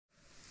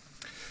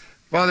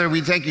Father,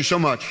 we thank you so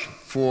much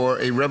for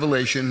a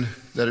revelation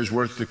that is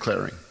worth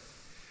declaring.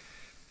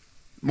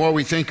 The more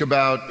we think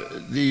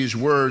about these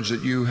words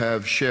that you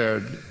have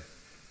shared,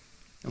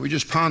 and we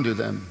just ponder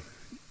them,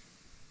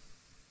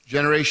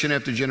 generation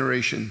after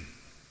generation,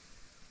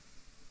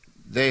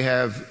 they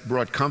have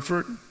brought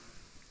comfort.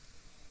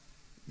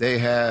 They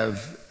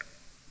have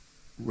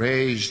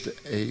raised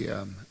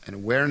an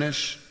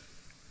awareness.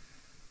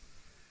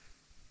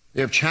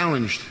 They have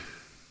challenged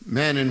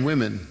men and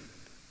women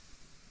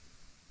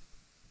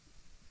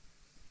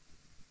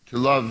to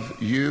love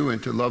you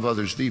and to love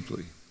others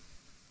deeply,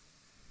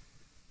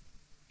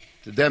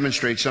 to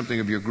demonstrate something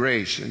of your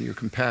grace and your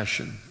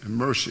compassion and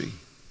mercy.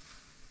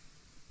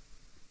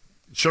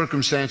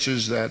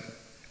 Circumstances that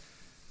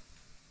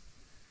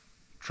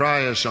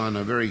try us on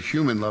a very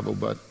human level,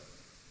 but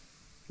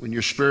when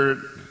your Spirit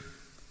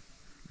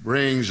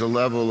brings a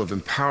level of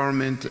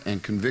empowerment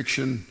and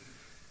conviction,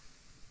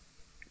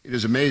 it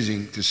is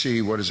amazing to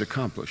see what is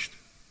accomplished.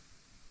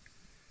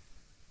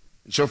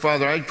 And so,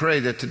 Father, I pray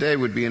that today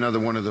would be another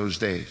one of those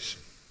days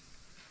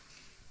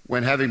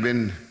when, having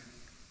been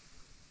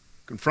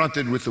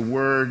confronted with the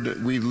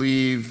Word, we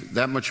leave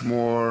that much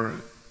more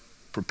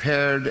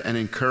prepared and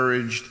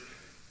encouraged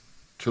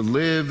to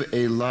live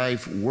a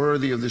life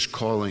worthy of this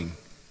calling.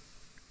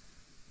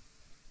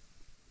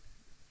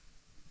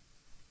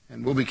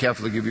 And we'll be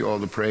careful to give you all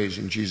the praise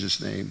in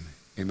Jesus' name.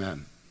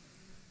 Amen.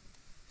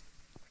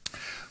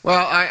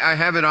 Well, I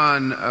have it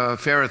on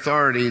fair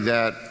authority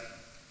that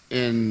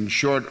in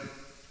short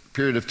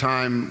period of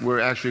time,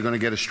 we're actually going to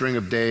get a string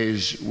of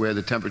days where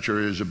the temperature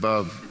is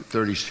above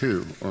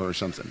 32 or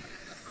something.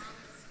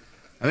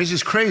 I mean, it's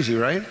just crazy,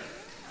 right?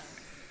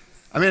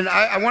 I mean,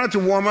 I wanted to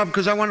warm up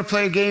because I want to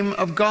play a game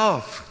of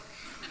golf.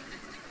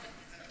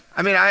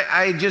 I mean,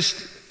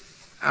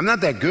 I'm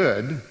not that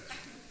good.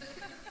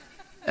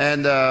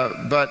 And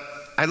but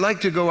I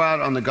like to go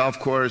out on the golf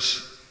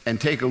course and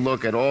take a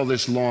look at all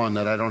this lawn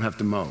that I don't have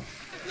to mow.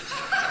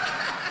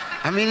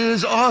 I mean, it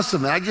is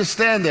awesome. And I just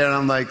stand there and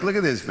I'm like, look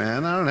at this,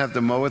 man. I don't have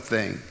to mow a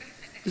thing.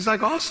 It's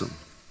like awesome.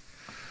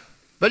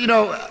 But you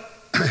know,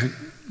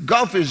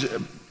 golf is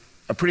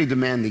a pretty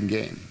demanding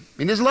game. I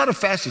mean, there's a lot of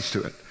facets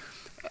to it.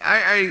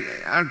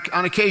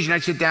 On occasion, I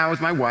sit down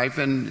with my wife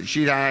and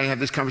she and I have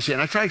this conversation.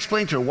 I try to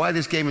explain to her why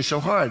this game is so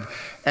hard.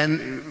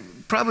 And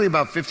probably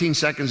about 15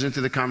 seconds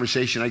into the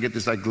conversation, I get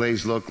this like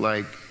glazed look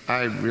like,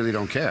 I really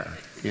don't care,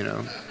 you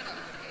know.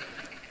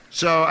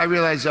 So I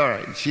realized, all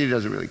right, she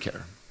doesn't really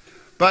care.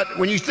 But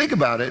when you think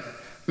about it,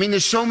 I mean,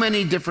 there's so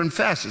many different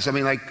facets. I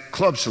mean, like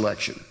club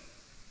selection.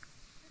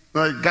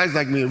 Well, guys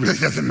like me, it really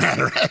doesn't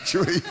matter,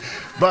 actually.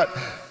 But,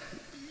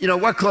 you know,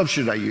 what club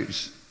should I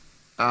use?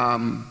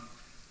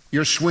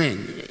 Your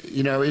swing,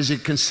 you know, is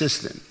it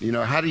consistent? You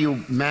know, how do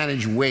you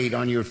manage weight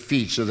on your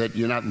feet so that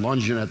you're not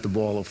lunging at the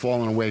ball or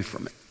falling away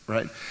from it,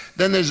 right?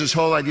 Then there's this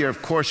whole idea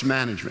of course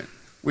management,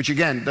 which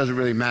again, doesn't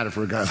really matter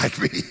for a guy like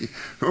me.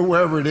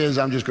 Wherever it is,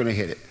 I'm just going to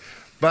hit it.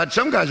 But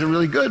some guys are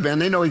really good, man.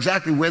 They know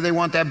exactly where they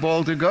want that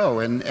ball to go.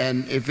 And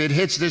if it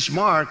hits this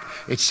mark,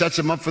 it sets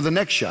them up for the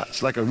next shot.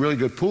 It's like a really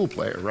good pool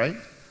player, right?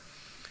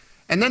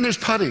 And then there's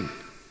putting.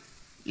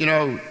 You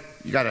know,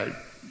 you got to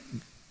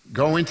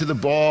go into the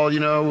ball,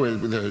 you know,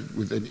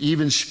 with an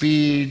even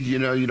speed. You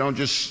know, you don't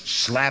just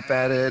slap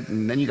at it,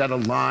 and then you got a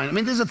line. I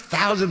mean, there's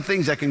 1,000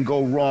 things that can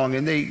go wrong,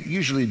 and they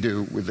usually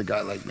do with a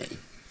guy like me.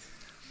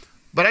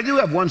 But I do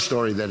have one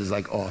story that is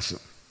like awesome.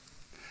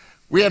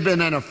 We have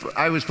been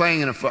I was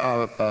playing in a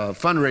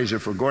fundraiser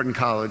for Gordon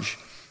College,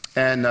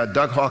 and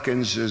Doug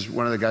Hawkins is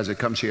one of the guys that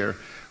comes here.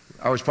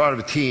 I was part of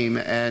a team,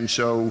 and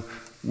so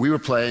we were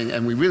playing,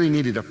 and we really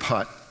needed a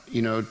putt,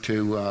 you know,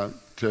 to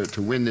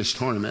win this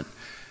tournament.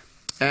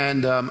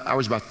 And I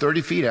was about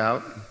 30 feet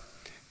out,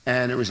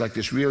 and it was like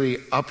this really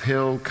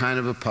uphill kind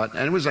of a putt,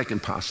 and it was like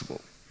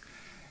impossible.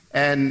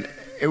 And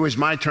it was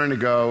my turn to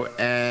go,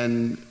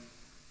 and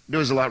there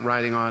was a lot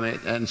riding on it,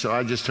 and so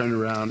I just turned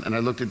around, and I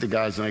looked at the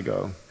guys, and I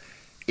go,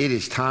 it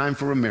is time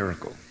for a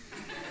miracle.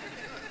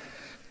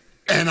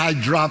 And I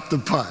dropped the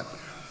putt.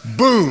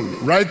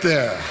 Boom, right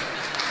there.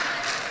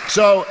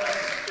 So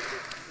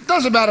it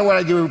doesn't matter what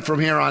I do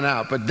from here on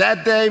out, but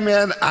that day,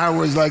 man, I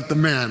was like the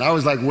man. I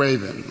was like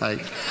waving,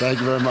 like, thank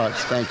you very much,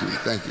 thank you,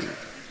 thank you.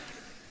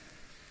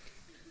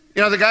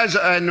 You know, the guys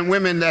and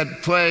women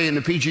that play in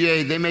the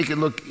PGA, they make it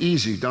look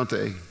easy, don't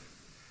they?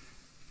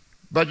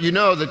 But you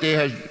know that they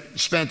have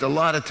spent a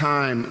lot of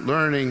time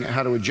learning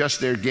how to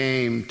adjust their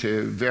game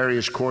to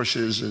various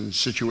courses and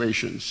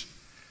situations.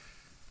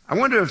 I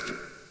wonder if,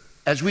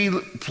 as we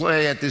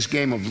play at this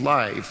game of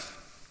life,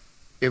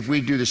 if we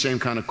do the same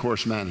kind of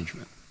course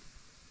management.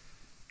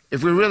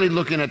 If we're really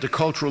looking at the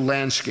cultural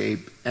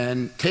landscape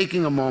and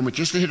taking a moment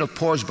just to hit a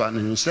pause button,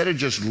 and instead of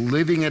just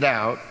living it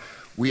out,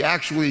 we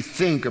actually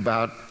think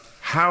about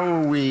how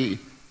are we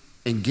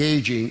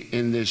engaging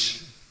in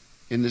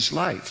this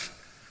life?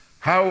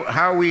 How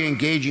are we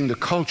engaging the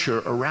culture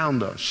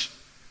around us?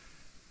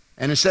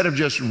 And instead of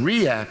just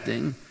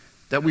reacting,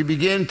 that we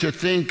begin to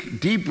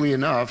think deeply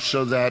enough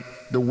so that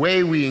the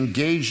way we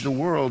engage the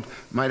world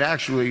might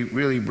actually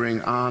really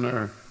bring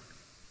honor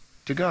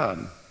to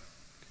God.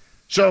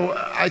 So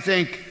I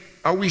think,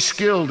 are we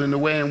skilled in the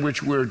way in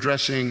which we're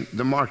addressing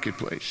the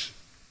marketplace?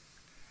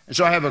 And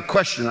so I have a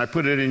question. I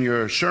put it in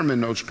your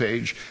sermon notes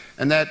page,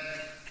 and that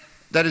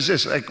is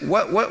this: like,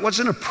 what's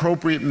an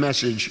appropriate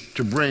message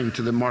to bring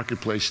to the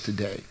marketplace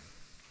today?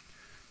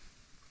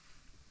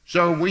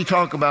 So we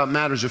talk about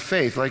matters of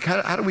faith. Like,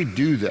 how do we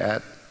do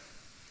that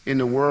in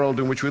the world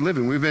in which we live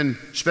in? We've been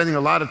spending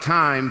a lot of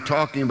time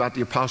talking about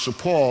the Apostle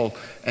Paul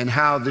and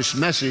how this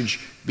message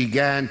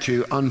began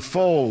to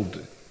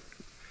unfold.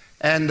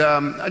 And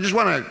I just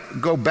want to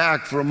go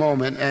back for a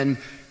moment and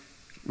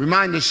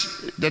remind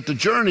us that the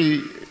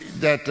journey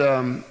that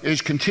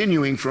is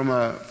continuing from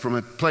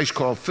a place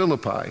called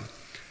Philippi.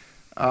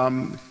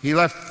 He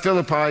left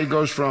Philippi. He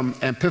goes from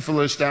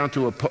Amphipolis down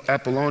to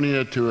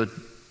Apollonia to a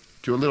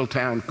little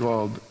town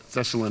called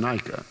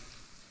Thessalonica.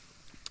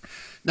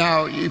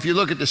 Now, if you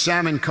look at the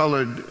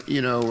salmon-colored,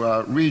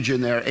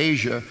 region there,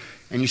 Asia,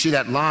 and you see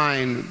that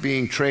line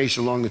being traced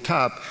along the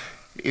top,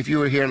 if you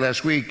were here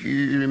last week,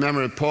 you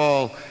remember that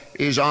Paul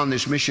is on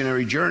this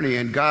missionary journey,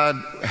 and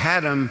God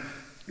had him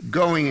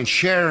going and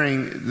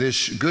sharing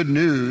this good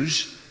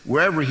news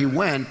wherever he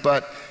went,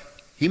 but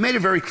he made it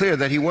very clear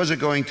that he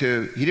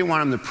didn't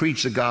want him to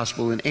preach the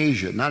gospel in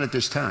Asia, not at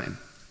this time.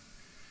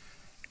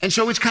 And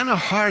so it's kind of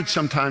hard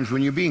sometimes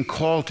when you're being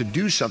called to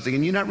do something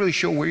and you're not really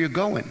sure where you're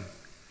going.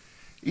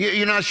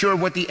 You're not sure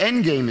what the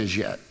end game is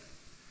yet.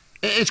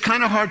 It's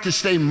kind of hard to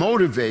stay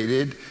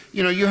motivated.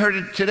 You heard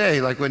it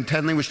today, like when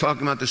Tenley was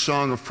talking about the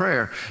song of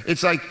prayer.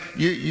 It's like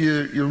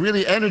you're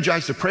really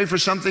energized to pray for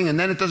something, and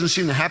then it doesn't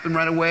seem to happen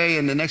right away,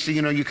 and the next thing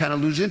you know, you kind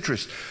of lose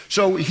interest.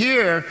 So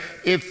here,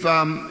 if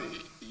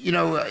you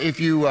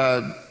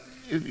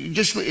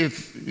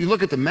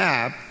look at the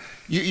map,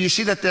 you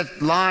see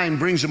that line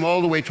brings them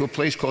all the way to a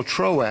place called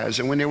Troas.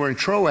 And when they were in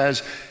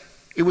Troas,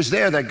 it was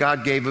there that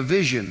God gave a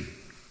vision.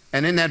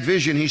 And in that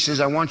vision, he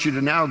says, I want you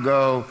to now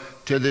go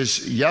to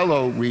this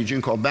yellow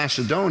region called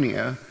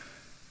Macedonia,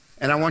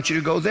 and I want you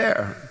to go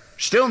there.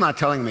 Still not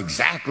telling him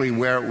exactly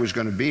where it was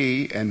going to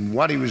be and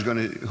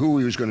who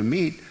he was going to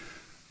meet.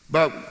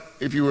 But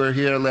if you were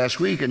here last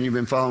week and you've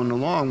been following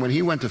along, when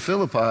he went to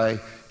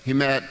Philippi, he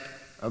met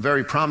a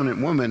very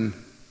prominent woman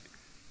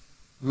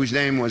whose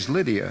name was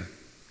Lydia.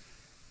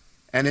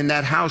 And in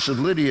that house of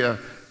Lydia,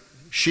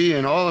 she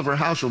and all of her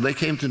household, they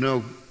came to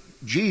know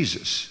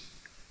Jesus.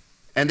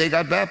 And they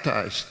got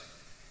baptized.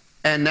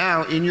 And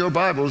now in your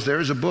Bibles, there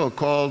is a book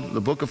called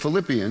the Book of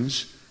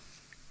Philippians.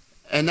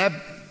 And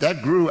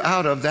that grew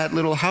out of that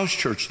little house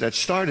church that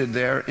started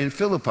there in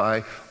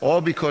Philippi, all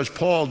because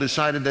Paul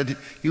decided that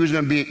he was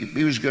going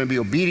to be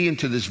obedient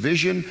to this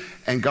vision,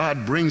 and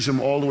God brings him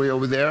all the way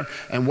over there.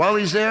 And while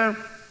he's there,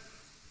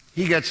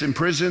 he gets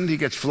imprisoned, he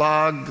gets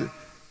flogged,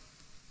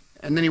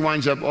 and then he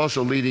winds up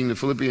also leading the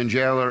Philippian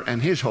jailer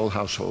and his whole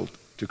household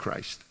to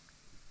Christ.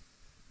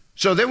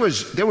 So there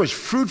was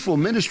fruitful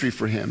ministry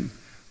for him.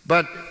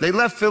 But they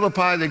left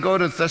Philippi, they go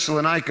to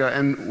Thessalonica,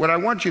 and what I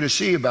want you to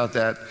see about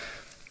that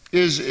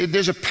is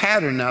there's a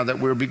pattern now that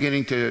we're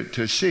beginning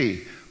to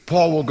see.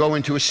 Paul will go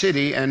into a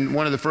city, and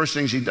one of the first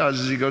things he does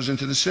is he goes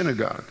into the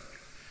synagogue.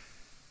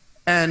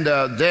 And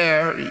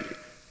there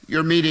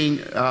you're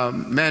meeting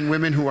men,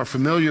 women who are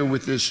familiar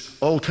with this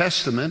Old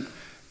Testament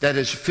that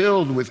is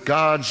filled with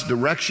God's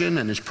direction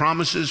and his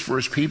promises for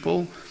his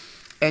people.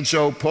 And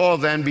so Paul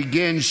then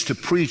begins to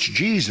preach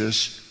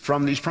Jesus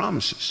from these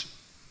promises.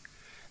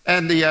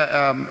 And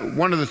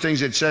one of the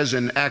things it says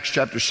in Acts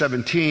chapter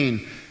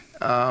 17,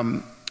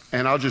 and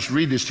I'll just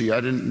read this to you. I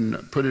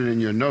didn't put it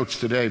in your notes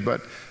today, but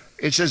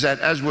it says that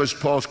as was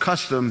Paul's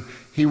custom,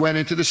 he went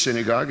into the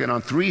synagogue, and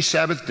on 3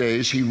 Sabbath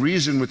days he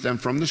reasoned with them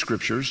from the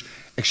scriptures,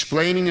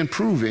 explaining and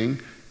proving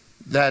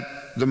that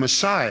the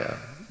Messiah,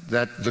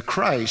 that the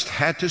Christ,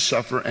 had to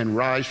suffer and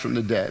rise from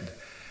the dead.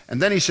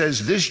 And then he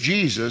says, this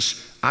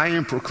Jesus I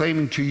am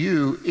proclaiming to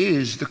you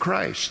is the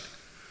Christ.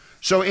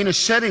 So in a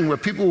setting where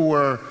people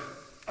were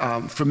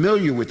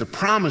familiar with the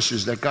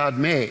promises that God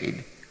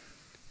made,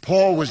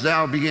 Paul was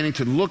now beginning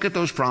to look at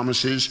those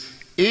promises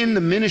in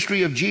the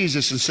ministry of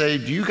Jesus and say,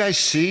 do you guys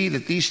see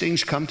that these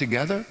things come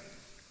together?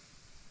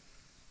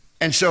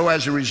 And so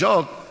as a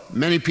result,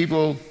 many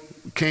people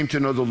came to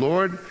know the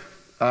Lord,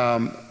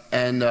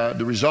 and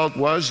the result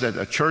was that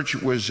a church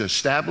was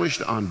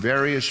established on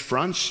various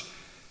fronts.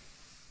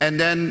 And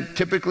then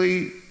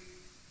typically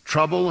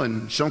trouble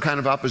and some kind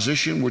of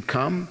opposition would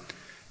come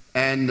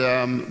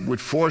and would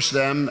force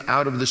them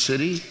out of the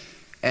city,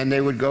 and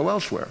they would go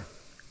elsewhere.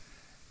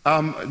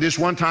 This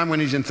one time when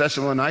he's in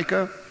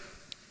Thessalonica,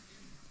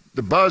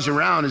 the buzz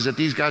around is that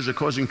these guys are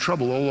causing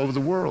trouble all over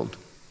the world,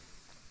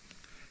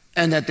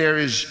 and that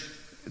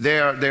they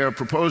are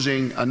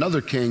proposing another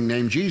king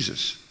named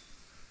Jesus.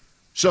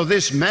 So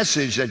this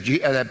message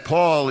that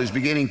Paul is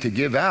beginning to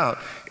give out,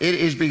 it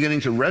is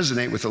beginning to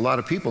resonate with a lot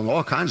of people, and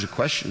all kinds of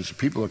questions.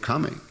 People are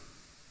coming.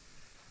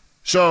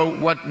 So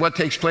what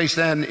takes place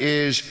then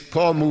is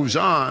Paul moves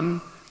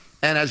on,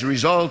 and as a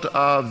result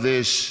of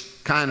this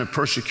kind of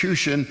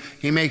persecution,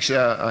 he makes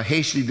a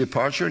hasty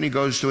departure, and he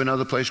goes to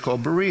another place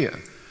called Berea.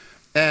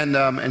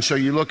 And so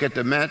you look at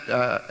the map,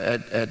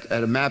 at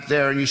a map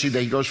there, and you see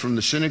that he goes from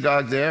the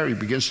synagogue there. He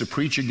begins to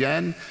preach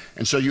again.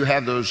 And so you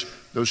have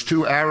those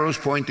two arrows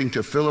pointing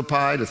to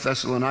Philippi, to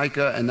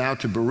Thessalonica, and now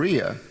to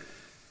Berea.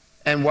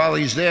 And while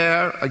he's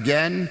there,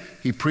 again,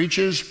 he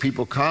preaches,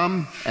 people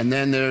come, and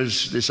then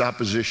there's this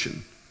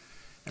opposition.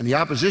 And the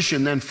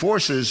opposition then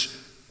forces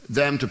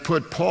them to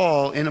put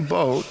Paul in a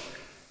boat,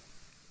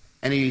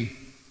 and he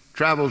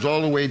travels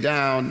all the way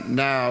down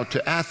now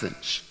to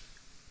Athens.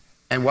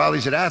 And while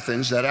he's at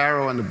Athens, that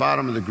arrow on the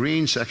bottom of the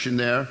green section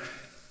there,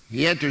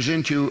 he enters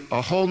into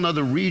a whole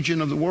nother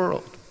region of the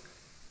world.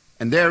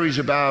 And there he's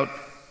about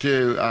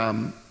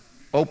to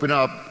open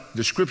up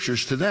the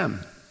scriptures to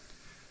them.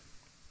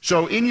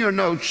 So in your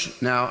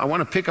notes now, I want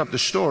to pick up the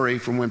story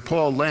from when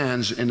Paul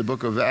lands in the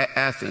book of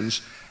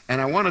Athens, and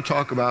I want to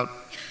talk about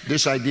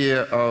this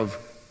idea of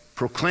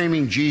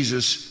proclaiming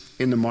Jesus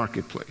in the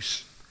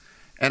marketplace.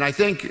 And I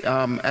think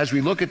as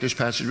we look at this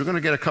passage, we're going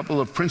to get a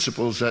couple of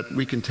principles that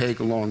we can take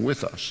along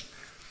with us.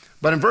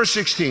 But in verse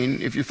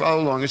 16, if you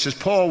follow along, it says,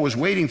 Paul was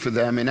waiting for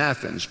them in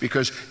Athens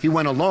because he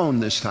went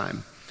alone this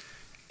time.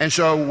 And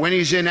so when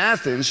he's in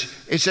Athens,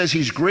 it says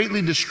he's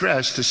greatly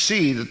distressed to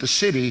see that the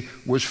city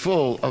was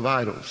full of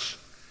idols.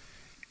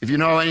 If you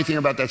know anything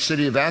about that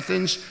city of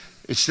Athens,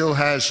 it still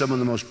has some of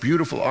the most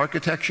beautiful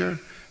architecture.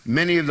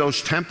 Many of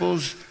those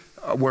temples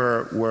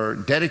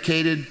were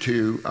dedicated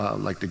to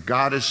like the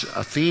goddess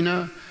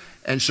Athena.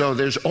 And so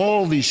there's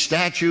all these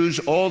statues,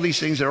 all these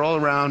things that are all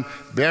around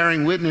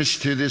bearing witness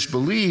to this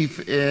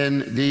belief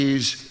in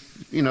these,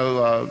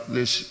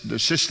 the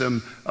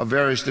system of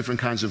various different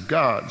kinds of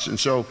gods. And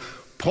so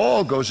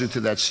Paul goes into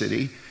that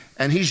city,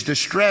 and he's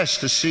distressed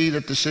to see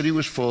that the city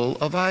was full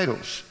of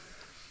idols.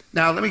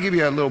 Now, let me give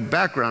you a little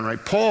background,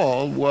 right?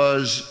 Paul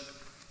was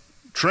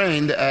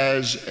trained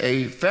as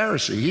a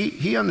Pharisee.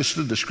 He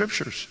understood the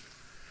scriptures.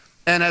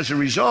 And as a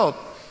result,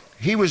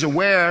 he was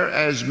aware,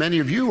 as many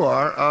of you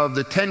are, of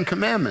the 10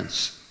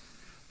 Commandments,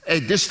 a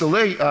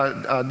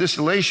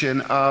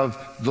distillation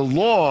of the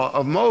law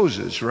of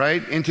Moses,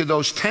 right, into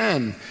those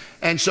 10.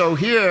 And so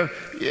here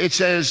it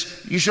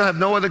says, you shall have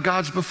no other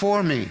gods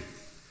before me.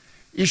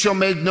 You shall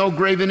make no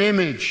graven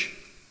image.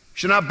 You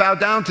should not bow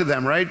down to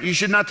them, right? You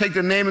should not take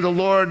the name of the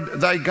Lord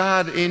thy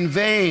God in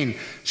vain.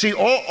 See,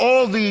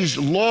 all these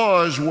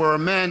laws were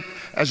meant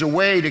as a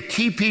way to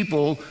keep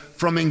people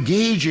from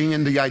engaging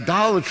in the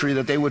idolatry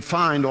that they would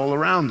find all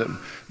around them.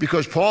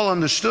 Because Paul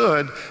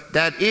understood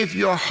that if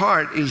your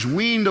heart is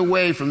weaned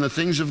away from the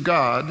things of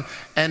God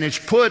and it's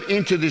put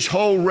into this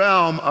whole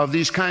realm of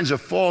these kinds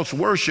of false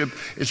worship,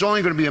 it's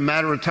only going to be a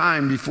matter of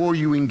time before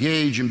you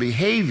engage in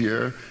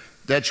behavior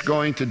that's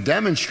going to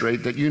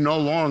demonstrate that you no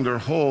longer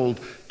hold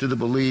to the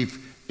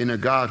belief in a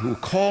God who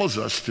calls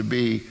us to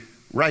be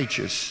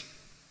righteous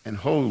and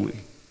holy,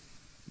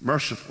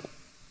 merciful.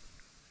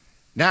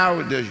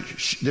 Now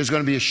there's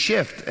going to be a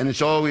shift, and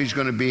it's always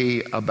going to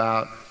be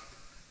about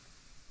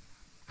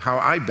how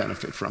I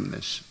benefit from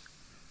this.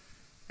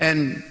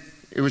 And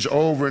it was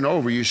over and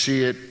over. You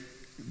see it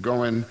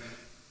going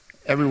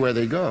everywhere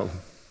they go.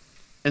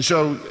 And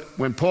so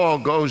when Paul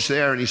goes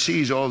there and he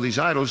sees all these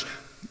idols,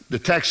 the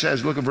text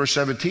says, look at verse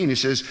 17, he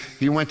says,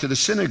 he went to the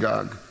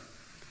synagogue.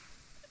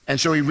 And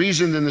so he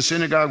reasoned in the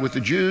synagogue with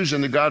the Jews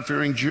and the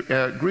God-fearing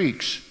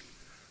Greeks.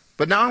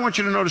 But now I want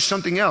you to notice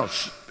something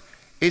else.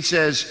 It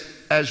says,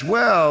 as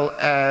well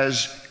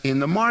as in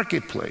the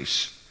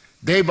marketplace,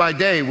 day by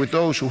day with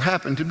those who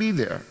happen to be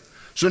there.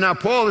 So now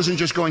Paul isn't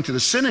just going to the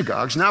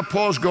synagogues. Now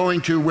Paul's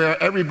going to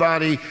where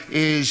everybody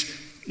is,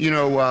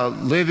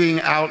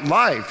 living out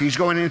life. He's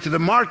going into the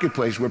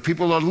marketplace where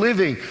people are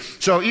living.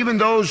 So even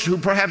those who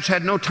perhaps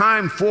had no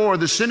time for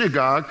the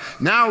synagogue,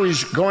 now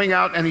he's going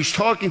out and he's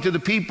talking to the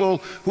people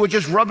who are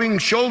just rubbing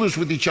shoulders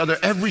with each other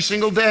every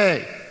single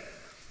day.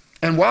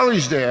 And while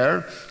he's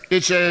there,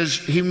 it says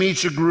he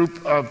meets a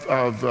group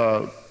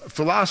of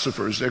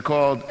philosophers. They're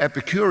called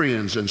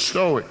Epicureans and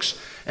Stoics.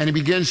 And he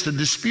begins to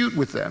dispute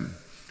with them.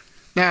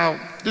 Now,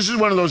 this is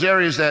one of those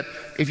areas that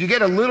if you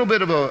get a little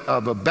bit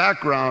of a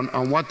background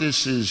on what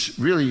this is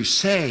really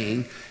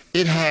saying,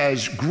 it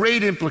has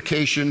great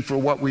implication for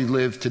what we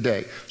live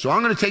today. So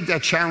I'm going to take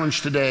that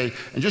challenge today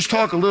and just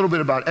talk a little bit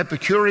about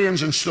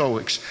Epicureans and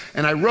Stoics.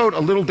 And I wrote a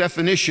little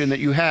definition that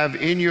you have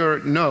in your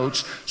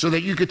notes so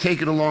that you could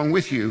take it along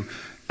with you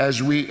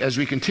as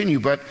we continue.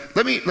 But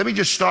let me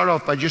just start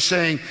off by just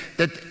saying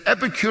that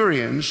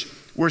Epicureans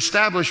were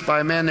established by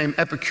a man named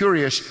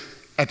Epicurus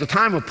at the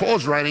time of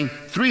Paul's writing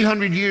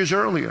 300 years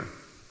earlier.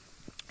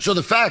 So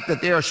the fact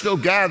that they are still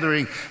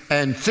gathering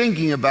and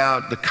thinking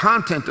about the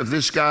content of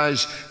this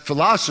guy's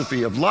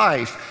philosophy of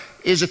life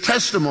is a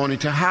testimony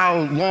to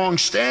how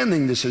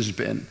long-standing this has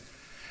been.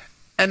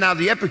 And now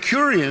the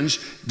Epicureans,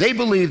 they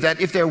believe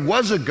that if there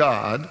was a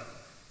God,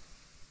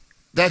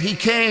 that he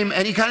came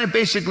and he kind of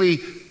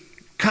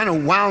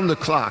wound the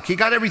clock. He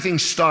got everything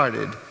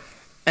started,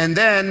 and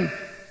then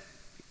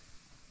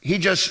he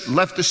just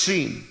left the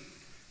scene,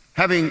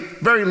 having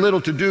very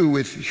little to do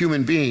with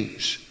human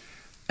beings.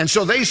 And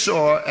so they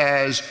saw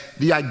as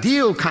the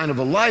ideal kind of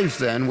a life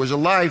then was a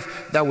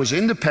life that was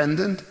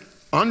independent,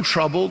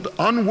 untroubled,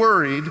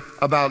 unworried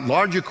about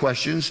larger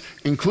questions,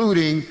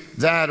 including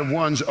that of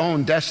one's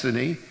own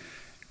destiny.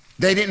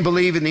 They didn't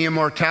believe in the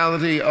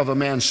immortality of a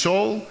man's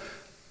soul.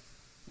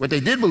 What they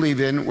did believe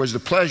in was the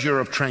pleasure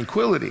of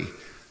tranquility,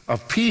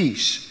 of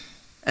peace,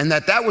 and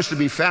that was to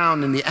be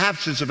found in the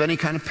absence of any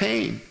kind of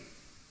pain.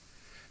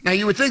 Now,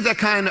 you would think that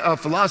kind of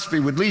philosophy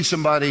would lead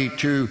somebody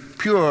to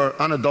pure,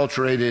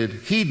 unadulterated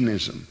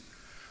hedonism.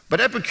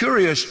 But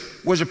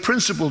Epicurus was a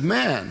principled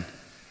man.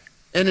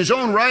 In his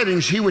own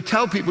writings, he would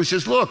tell people, he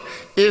says, look,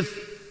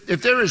 if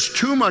there is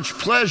too much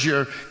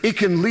pleasure, it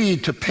can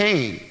lead to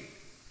pain.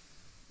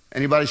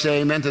 Anybody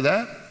say amen to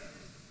that?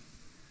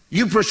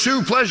 You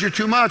pursue pleasure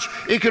too much,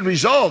 it could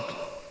result,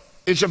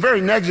 it's a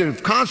very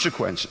negative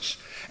consequences.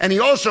 And he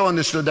also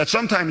understood that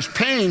sometimes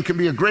pain can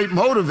be a great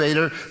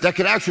motivator that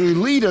could actually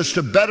lead us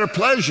to better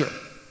pleasure.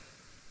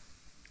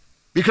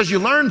 Because you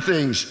learn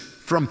things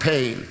from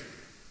pain,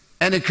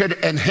 and it could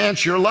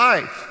enhance your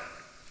life.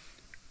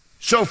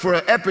 So for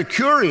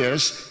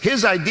Epicurus,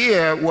 his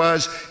idea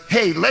was,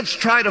 hey, let's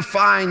try to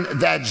find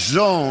that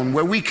zone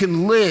where we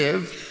can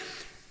live,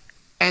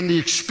 and the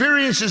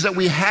experiences that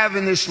we have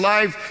in this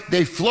life,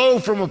 they flow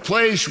from a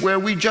place where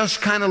we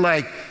just kind of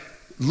like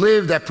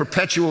live that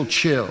perpetual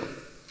chill.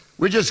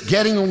 We're just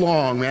getting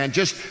along, man,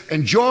 just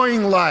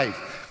enjoying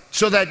life,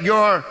 so that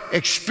your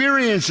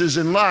experiences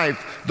in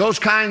life, those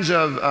kinds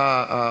of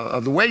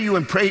the way you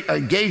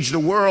engage the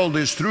world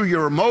is through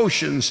your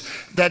emotions,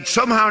 that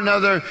somehow or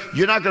another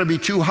you're not going to be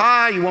too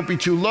high, you won't be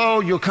too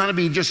low, you'll kind of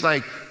be just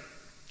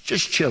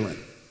chilling.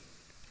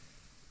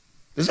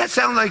 Does that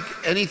sound like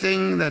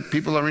anything that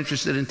people are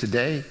interested in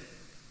today?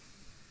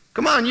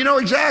 Come on, you know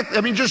exactly.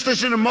 I mean, just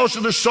listen to most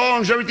of the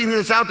songs, everything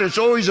that's out there. It's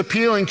always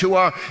appealing to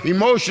our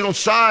emotional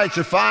side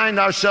to find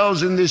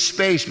ourselves in this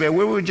space, man,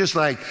 where we're just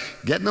like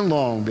getting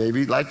along,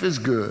 baby. Life is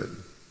good.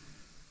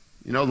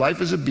 You know,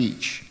 life is a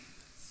beach.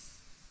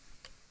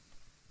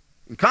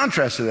 In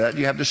contrast to that,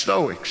 you have the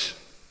Stoics.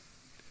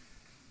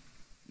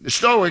 The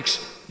Stoics,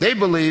 they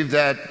believed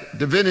that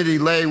divinity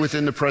lay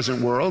within the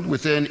present world,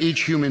 within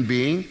each human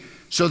being,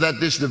 so that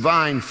this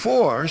divine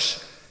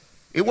force,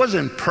 it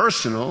wasn't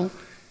personal.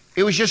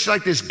 It was just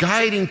like this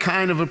guiding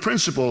kind of a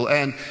principle,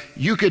 and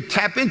you could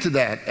tap into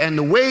that. And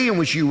the way in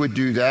which you would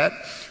do that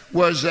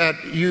was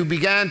that you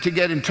began to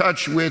get in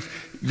touch with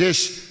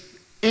this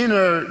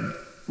inner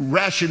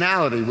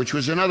rationality, which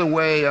was another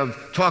way of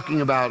talking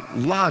about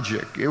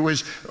logic. It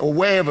was a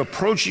way of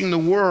approaching the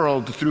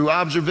world through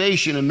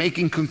observation and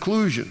making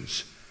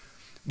conclusions.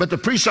 But the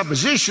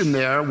presupposition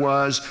there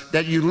was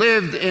that you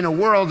lived in a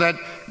world that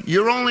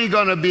you're only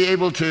going to be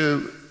able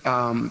to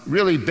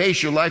really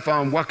base your life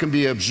on what can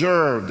be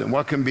observed and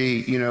what can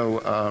be,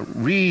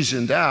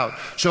 reasoned out.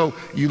 So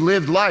you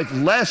lived life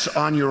less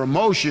on your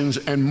emotions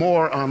and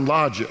more on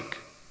logic.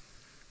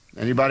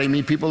 Anybody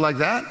meet people like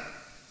that?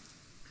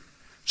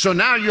 So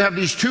now you have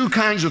these two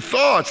kinds of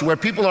thoughts where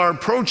people are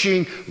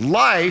approaching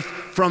life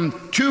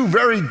from two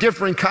very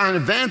different kind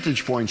of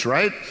vantage points,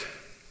 right?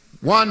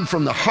 One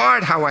from the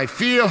heart, how I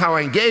feel, how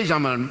I engage.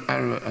 I'm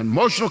an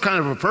emotional kind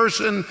of a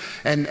person,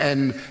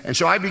 and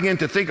so I begin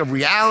to think of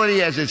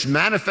reality as it's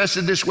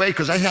manifested this way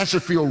because it has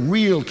to feel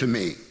real to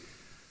me.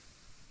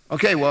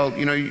 Okay, well,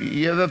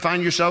 you ever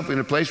find yourself in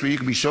a place where you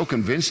can be so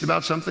convinced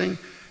about something,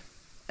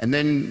 and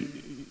then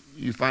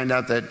you find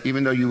out that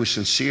even though you were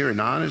sincere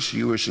and honest,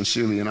 you were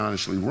sincerely and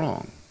honestly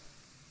wrong.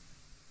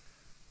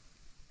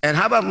 And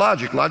how about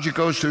logic? Logic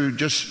goes to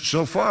just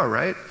so far,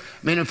 right?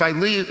 I mean, if I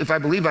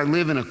believe I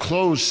live in a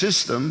closed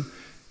system,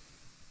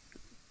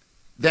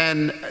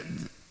 then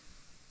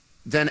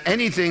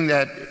anything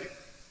that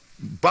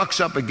bucks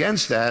up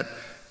against that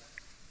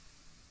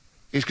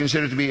is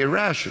considered to be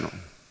irrational.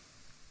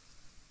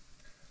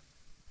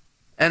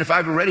 And if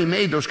I've already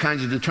made those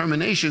kinds of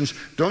determinations,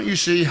 don't you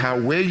see how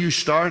where you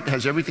start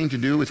has everything to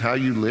do with how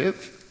you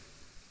live?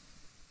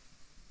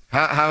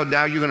 How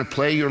now you're going to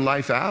play your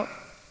life out?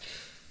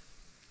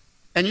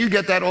 And you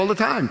get that all the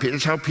time.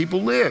 It's how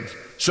people live.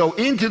 So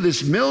into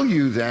this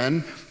milieu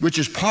then, which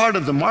is part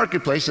of the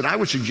marketplace, and I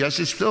would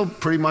suggest it's still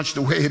pretty much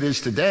the way it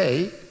is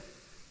today,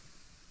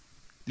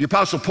 the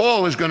Apostle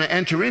Paul is going to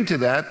enter into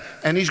that,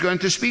 and he's going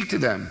to speak to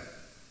them.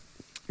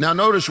 Now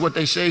notice what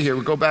they say here.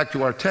 We'll go back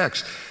to our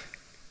text.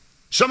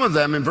 Some of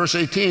them in verse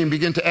 18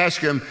 begin to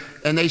ask him,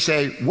 and they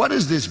say, what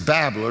is this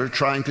babbler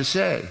trying to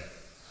say?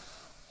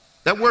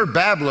 That word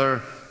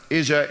babbler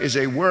is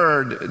a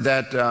word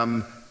that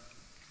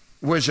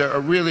was a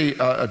really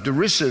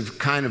derisive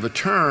kind of a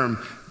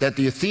term that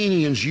the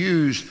Athenians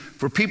used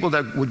for people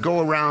that would go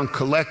around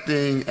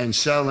collecting and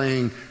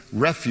selling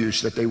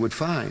refuse that they would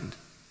find.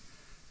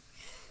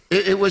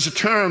 It was a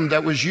term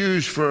that was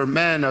used for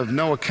men of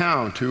no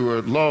account who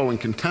were low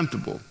and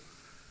contemptible.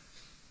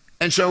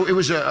 And so it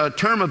was a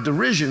term of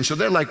derision. So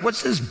they're like,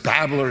 what's this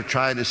babbler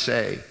trying to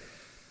say?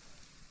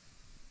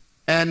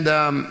 And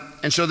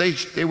so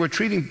they were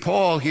treating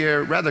Paul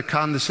here rather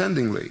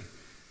condescendingly.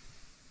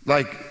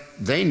 Like,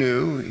 they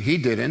knew, he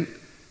didn't.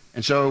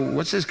 And so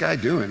what's this guy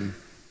doing?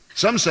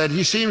 Some said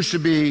he seems to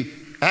be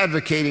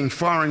advocating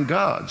foreign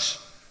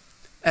gods.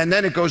 And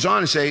then it goes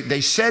on to say,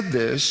 they said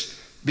this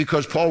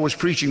because Paul was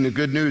preaching the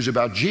good news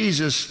about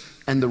Jesus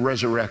and the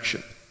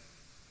resurrection.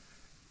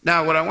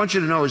 Now, what I want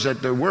you to know is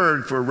that the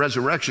word for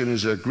resurrection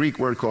is a Greek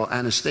word called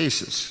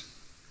anastasis.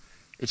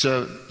 It's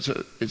a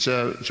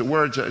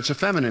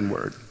feminine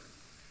word.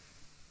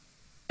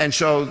 And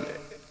so,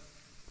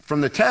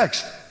 from the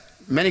text,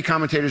 many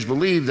commentators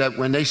believe that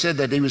when they said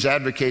that he was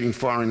advocating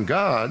foreign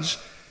gods,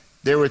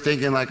 they were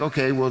thinking like,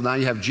 okay, well, now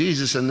you have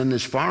Jesus and then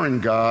this foreign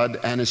god,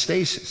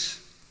 anastasis.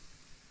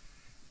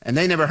 And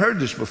they never heard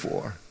this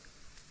before.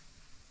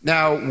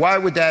 Now, why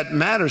would that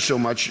matter so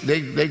much?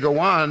 They go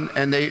on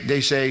and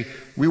they say,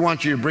 we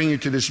want you to bring you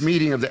to this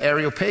meeting of the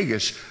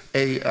Areopagus,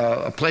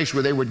 a place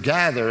where they would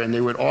gather and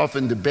they would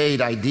often debate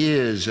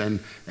ideas and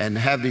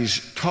have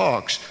these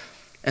talks.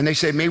 And they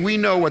say, may we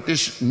know what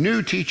this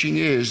new teaching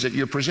is that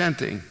you're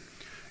presenting?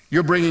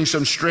 You're bringing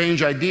some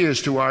strange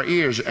ideas to our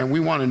ears, and we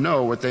want to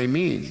know what they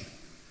mean.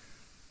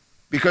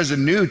 Because the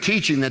new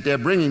teaching that they're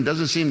bringing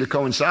doesn't seem to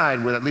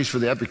coincide with, at least for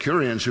the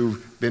Epicureans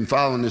who've been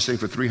following this thing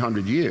for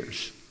 300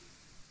 years.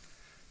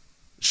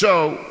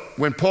 So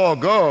when Paul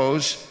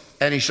goes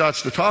and he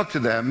starts to talk to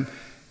them,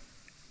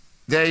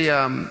 they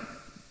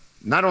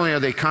not only are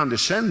they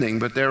condescending,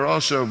 but they're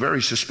also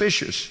very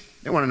suspicious.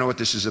 They want to know what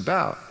this is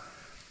about.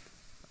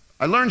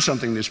 I learned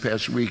something this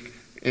past week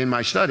in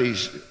my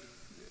studies.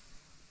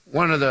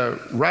 One of the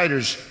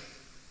writers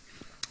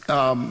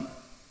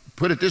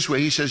put it this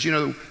way. He says, you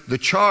know, the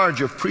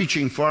charge of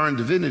preaching foreign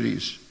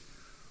divinities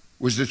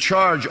was the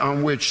charge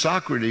on which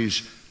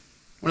Socrates,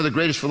 one of the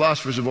greatest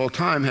philosophers of all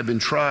time, had been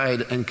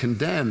tried and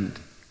condemned.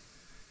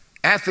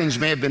 Athens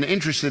may have been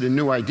interested in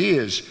new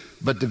ideas,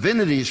 but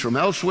divinities from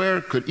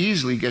elsewhere could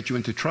easily get you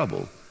into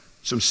trouble,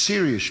 some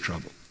serious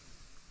trouble.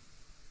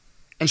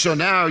 And so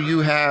now you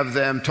have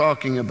them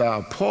talking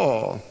about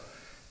Paul,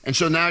 and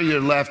so now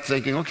you're left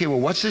thinking, okay, well,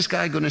 what's this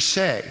guy going to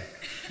say?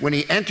 When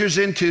he enters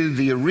into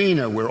the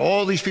arena where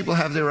all these people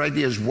have their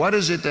ideas, what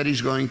is it that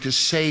he's going to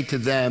say to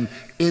them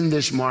in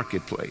this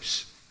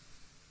marketplace?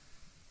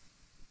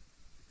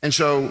 And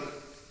so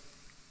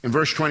in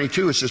verse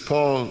 22, it says,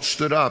 Paul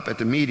stood up at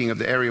the meeting of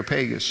the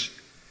Areopagus,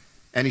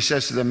 and he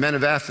says to the men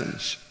of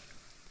Athens,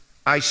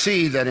 I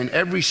see that in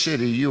every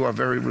city you are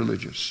very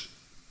religious.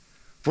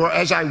 For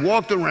as I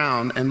walked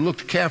around and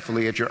looked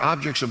carefully at your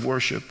objects of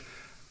worship,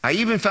 I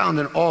even found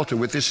an altar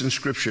with this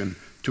inscription,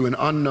 to an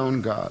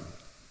unknown God.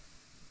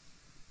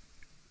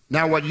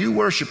 Now what you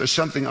worship as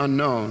something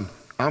unknown,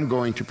 I'm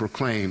going to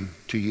proclaim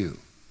to you.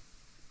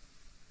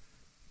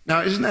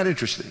 Now, isn't that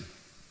interesting?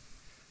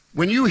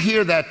 When you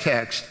hear that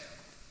text,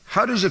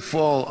 how does it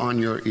fall on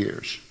your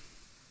ears?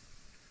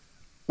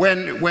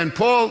 When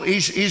Paul,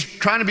 he's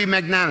trying to be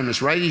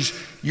magnanimous, right?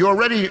 You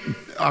already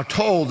are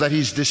told that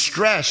he's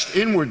distressed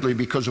inwardly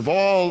because of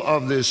all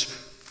of this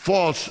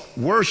false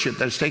worship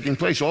that's taking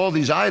place, all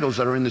these idols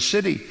that are in the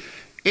city.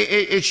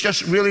 It's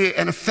just really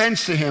an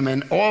offense to him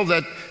and all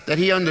that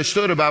he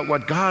understood about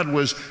what God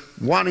was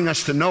wanting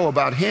us to know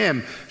about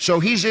him. So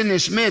he's in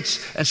this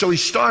midst, and so he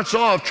starts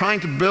off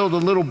trying to build a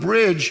little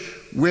bridge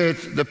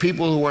with the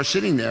people who are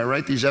sitting there,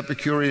 right? These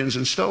Epicureans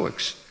and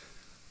Stoics.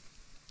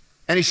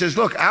 And he says,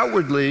 look,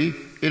 outwardly,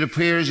 it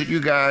appears that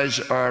you guys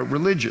are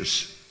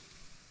religious,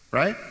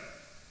 right?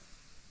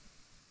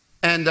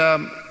 And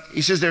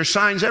he says there are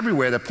signs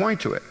everywhere that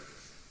point to it.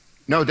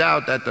 No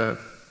doubt that the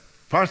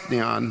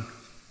Parthenon,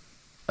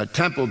 a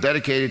temple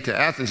dedicated to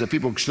Athens that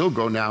people still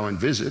go now and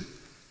visit,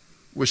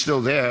 was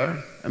still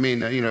there. I mean,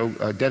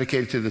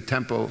 dedicated to the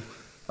temple,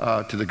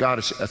 to the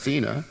goddess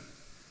Athena.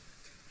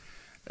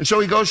 And so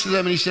he goes to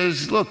them and he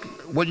says, look,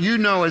 what you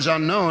know as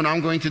unknown,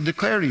 I'm going to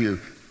declare to you.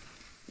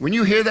 When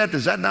you hear that,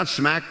 does that not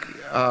smack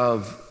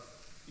of,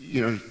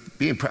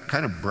 being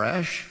kind of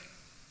brash?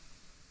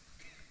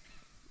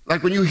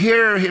 Like when you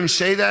hear him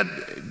say that,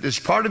 does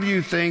part of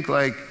you think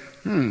like,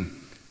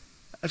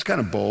 that's kind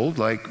of bold.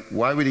 Like,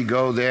 why would he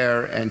go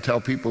there and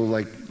tell people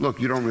like, look,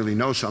 you don't really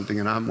know something,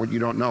 and what you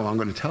don't know, I'm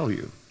going to tell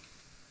you.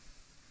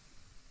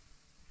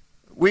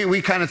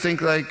 We kind of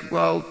think like,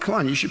 well, come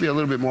on, you should be a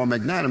little bit more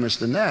magnanimous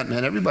than that,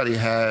 man. Everybody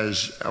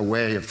has a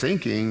way of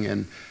thinking,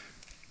 and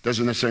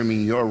doesn't necessarily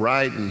mean you're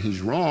right and he's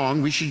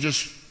wrong. We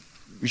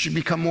should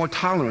become more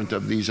tolerant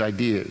of these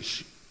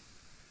ideas.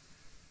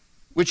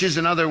 Which is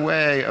another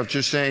way of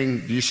just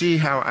saying, do you see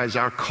how as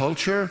our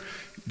culture,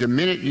 the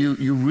minute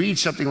you read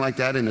something like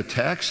that in a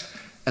text,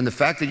 and the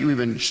fact that you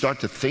even start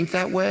to think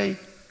that way,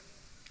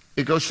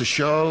 it goes to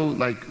show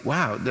like,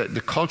 wow, the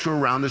culture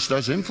around us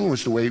does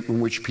influence the way in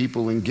which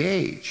people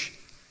engage.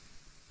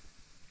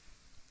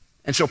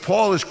 And so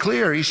Paul is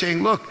clear. He's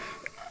saying, look,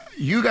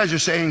 you guys are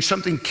saying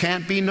something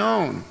can't be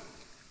known.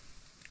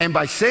 And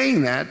by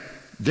saying that,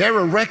 they're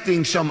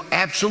erecting some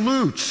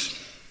absolutes.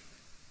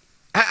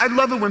 I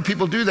love it when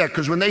people do that,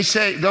 because when they'll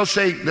say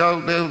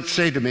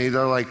to me,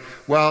 they're like,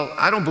 well,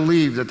 I don't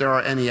believe that there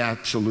are any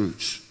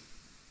absolutes.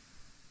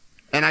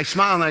 And I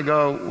smile and I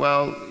go,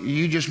 well,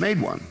 you just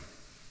made one.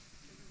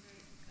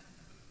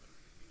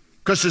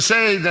 Because to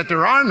say that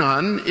there are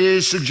none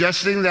is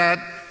suggesting that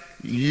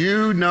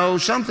you know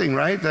something,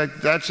 right?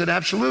 That's an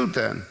absolute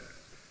then.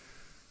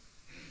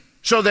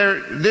 So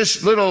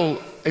this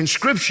little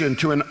inscription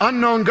to an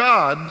unknown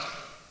God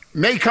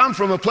may come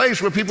from a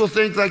place where people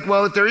think like,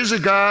 well, if there is a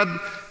God,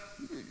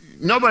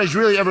 nobody's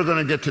really ever going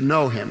to get to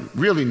know him,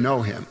 really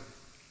know him.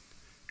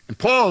 And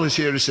Paul is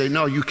here to say,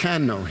 no, you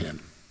can know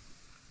him.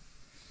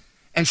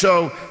 And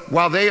so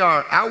while they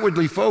are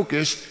outwardly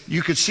focused,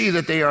 you could see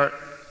that they are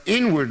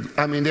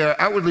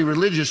they're outwardly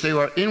religious, they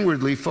are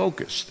inwardly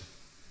focused.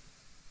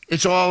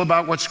 It's all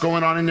about what's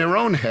going on in their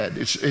own head.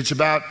 It's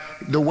about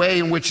the way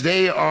in which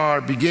they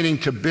are beginning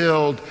to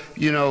build,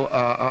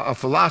 a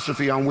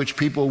philosophy on which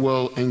people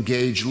will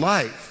engage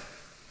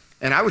life.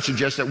 And I would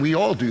suggest that we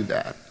all do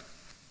that.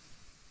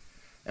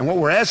 And what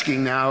we're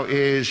asking now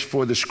is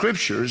for the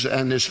scriptures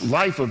and this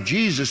life of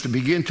Jesus to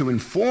begin to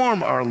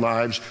inform our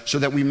lives so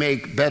that we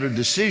make better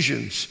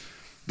decisions,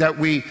 that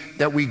we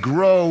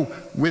grow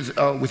with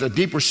a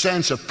deeper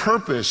sense of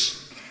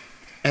purpose.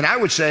 And I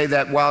would say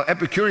that while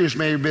Epicurus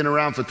may have been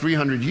around for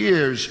 300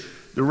 years,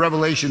 the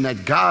revelation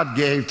that God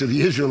gave to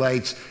the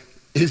Israelites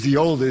is the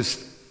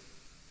oldest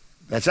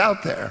that's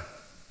out there.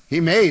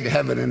 He made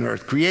heaven and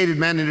earth, created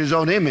man in his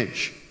own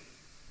image.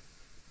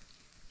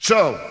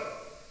 So,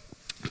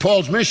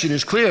 Paul's mission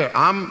is clear.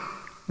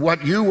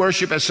 What you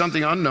worship as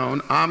something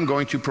unknown, I'm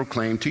going to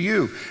proclaim to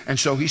you. And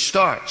so he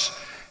starts.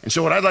 And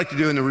so what I'd like to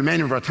do in the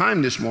remainder of our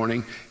time this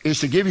morning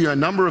is to give you a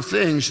number of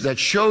things that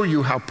show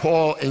you how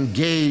Paul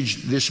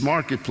engaged this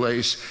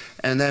marketplace,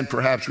 and then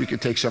perhaps we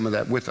could take some of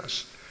that with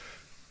us.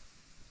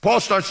 Paul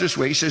starts this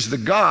way. He says, the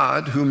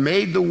God who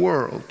made the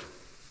world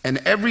and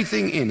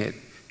everything in it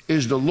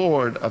is the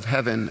Lord of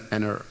heaven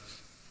and earth.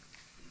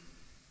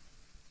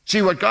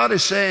 See, what God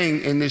is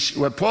saying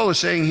what Paul is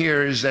saying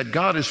here is that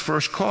God is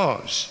first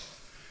cause.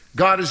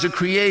 God is the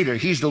creator.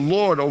 He's the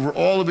Lord over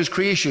all of his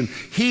creation.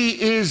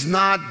 He is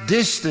not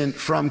distant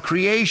from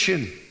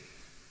creation.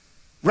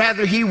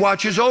 Rather, he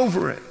watches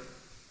over it.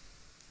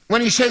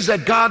 When he says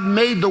that God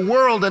made the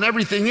world and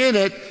everything in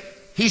it,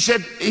 he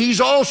said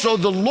he's also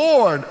the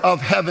Lord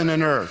of heaven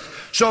and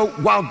earth. So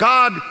while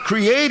God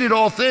created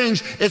all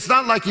things, it's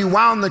not like he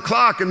wound the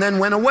clock and then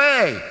went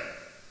away.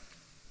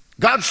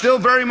 God's still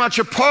very much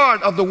a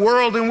part of the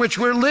world in which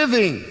we're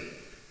living.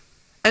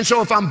 And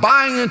so if I'm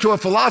buying into a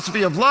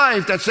philosophy of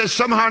life that says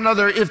somehow or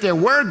another, if there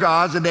were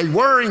gods and they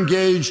were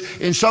engaged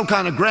in some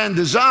kind of grand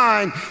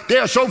design, they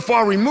are so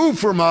far removed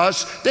from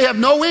us, they have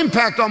no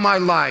impact on my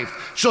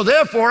life. So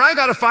therefore, I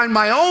got to find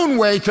my own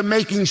way to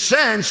making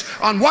sense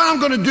on what I'm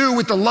going to do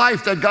with the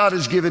life that God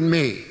has given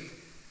me.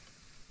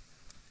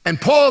 And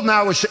Paul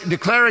now is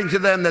declaring to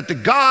them that the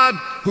God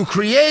who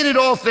created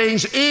all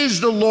things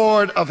is the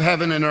Lord of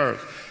heaven and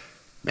earth.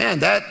 Man,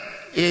 that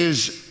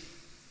is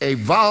a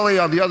volley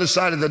on the other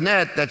side of the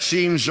net that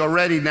seems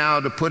already now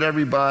to put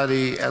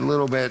everybody a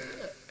little bit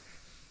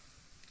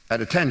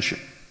at attention.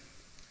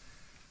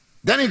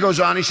 Then he goes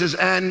on, he says,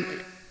 and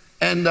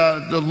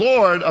the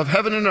Lord of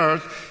heaven and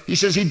earth, he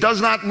says, he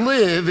does not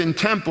live in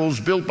temples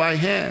built by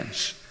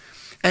hands.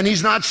 And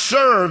he's not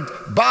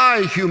served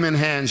by human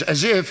hands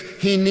as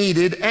if he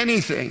needed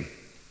anything.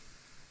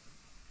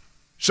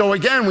 So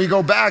again, we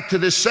go back to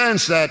this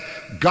sense that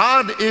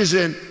God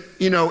isn't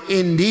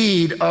in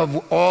need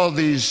of all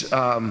these,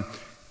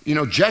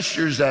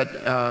 gestures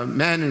that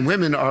men and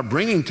women are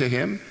bringing to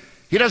him.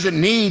 He doesn't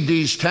need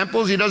these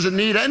temples. He doesn't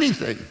need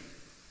anything.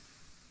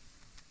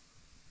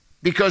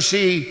 Because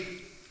he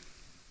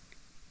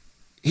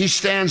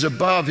stands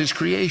above his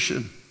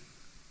creation.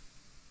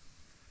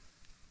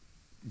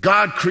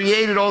 God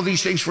created all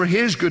these things for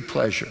his good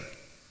pleasure.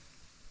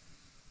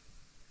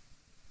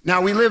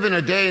 Now, we live in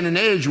a day and an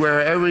age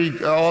where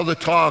all the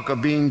talk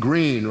of being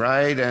green,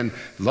 right, and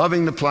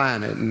loving the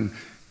planet, and,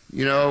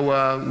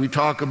 we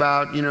talk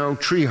about,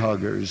 tree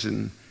huggers.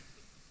 And,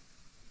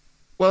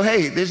 well,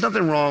 hey, there's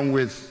nothing wrong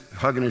with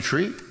hugging a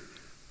tree.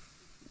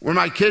 When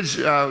my kids,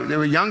 they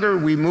were younger,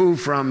 we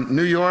moved from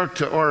New York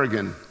to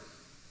Oregon.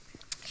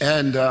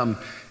 And to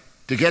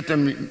get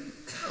them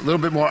a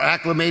little bit more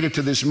acclimated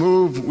to this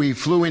move, we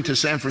flew into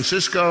San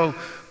Francisco,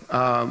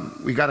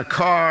 we got a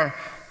car,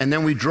 and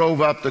then we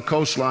drove up the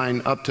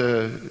coastline up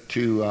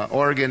to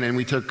Oregon, and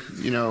we took,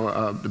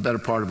 the better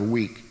part of a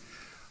week.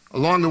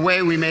 Along the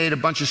way, we made a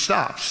bunch of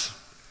stops.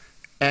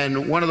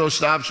 And one of those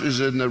stops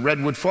was in the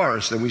redwood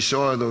forest, and we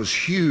saw those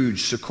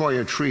huge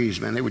sequoia trees,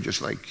 man. They were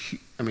just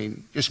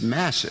just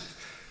massive.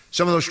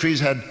 Some of those trees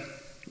had,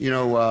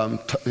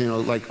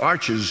 like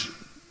arches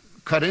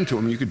cut into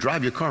them. You could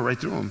drive your car right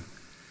through them.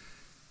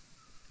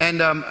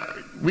 And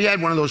we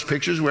had one of those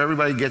pictures where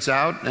everybody gets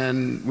out,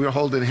 and we're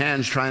holding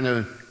hands trying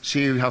to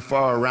see how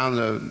far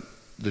around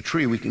the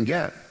tree we can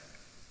get.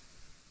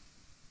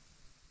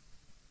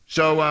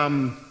 So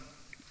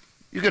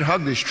you could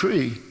hug this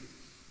tree,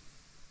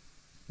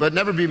 but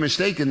never be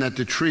mistaken that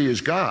the tree is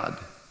God.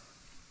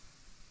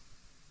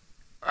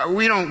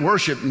 We don't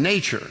worship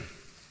nature.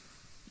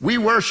 We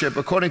worship,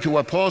 according to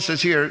what Paul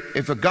says here,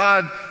 if a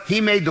God,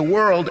 he made the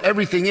world,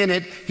 everything in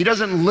it. He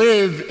doesn't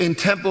live in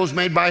temples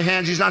made by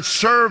hands. He's not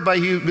served by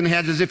human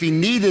hands as if he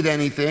needed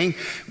anything.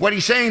 What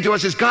he's saying to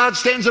us is God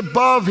stands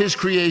above his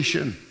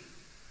creation.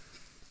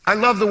 I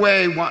love the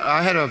way,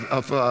 I had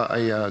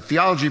a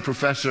theology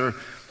professor,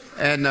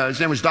 and his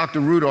name was Dr.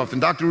 Rudolph.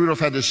 And Dr. Rudolph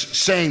had this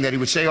saying that he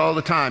would say all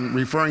the time,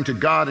 referring to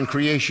God and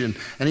creation.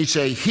 And he'd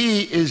say,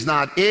 he is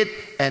not it,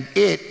 and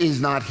it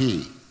is not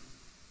he.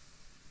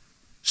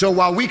 So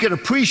while we can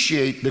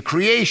appreciate the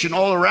creation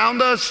all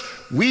around us,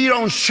 we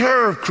don't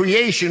serve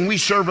creation. We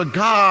serve a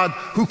God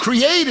who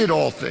created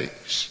all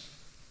things.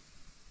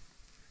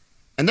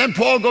 And then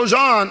Paul goes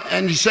on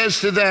and he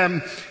says to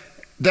them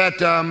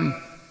that,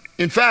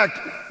 in fact,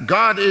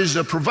 God is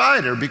a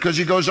provider, because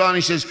he goes on,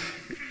 he says,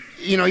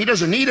 he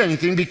doesn't need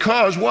anything,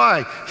 because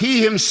why?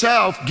 He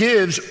himself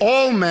gives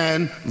all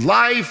men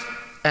life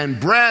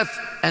and breath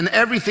and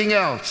everything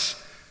else.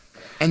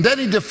 And then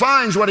he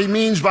defines what he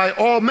means by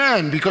all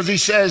men, because he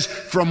says,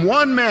 from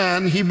one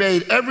man he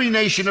made every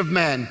nation of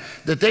men,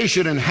 that they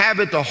should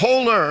inhabit the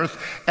whole earth,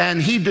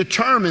 and he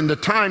determined the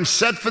time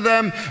set for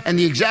them and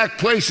the exact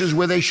places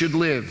where they should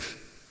live.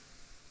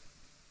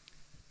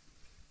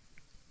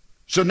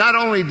 So not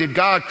only did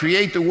God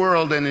create the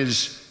world and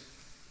is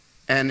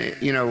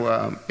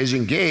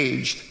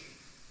engaged,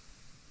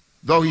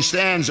 though he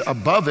stands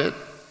above it,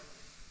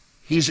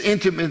 he's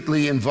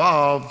intimately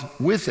involved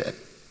with it.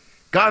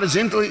 God is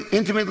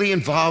intimately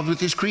involved with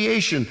his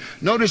creation.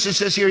 Notice it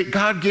says here,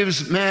 God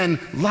gives man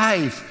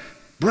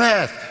life,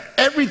 breath,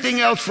 everything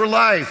else for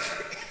life.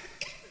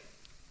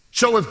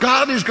 So if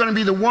God is going to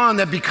be the one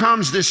that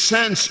becomes this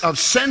sense of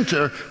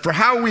center for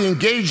how we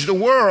engage the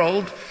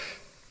world,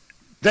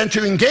 then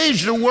to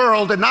engage the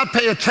world and not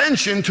pay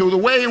attention to the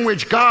way in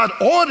which God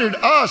ordered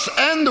us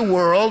and the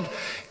world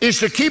is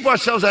to keep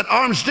ourselves at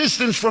arm's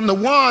distance from the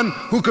one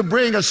who could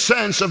bring a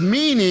sense of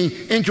meaning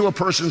into a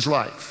person's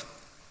life.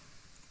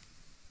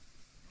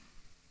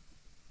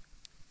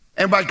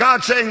 And by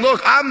God saying,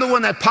 look, I'm the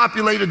one that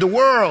populated the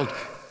world.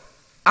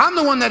 I'm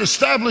the one that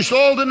established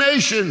all the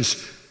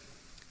nations.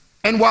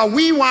 And while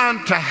we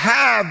want to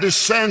have this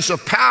sense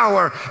of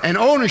power and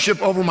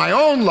ownership over my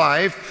own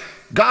life,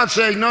 God's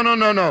saying,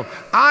 no.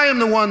 I am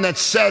the one that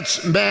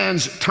sets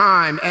man's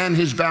time and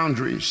his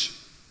boundaries.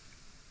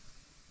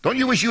 Don't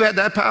you wish you had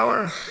that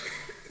power?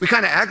 We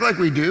kind of act like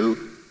we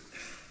do.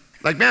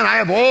 Like, man, I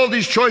have all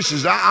these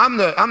choices. I'm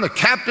the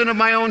captain of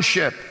my own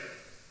ship.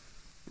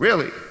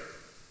 Really.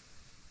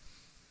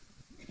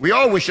 We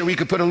all wish that we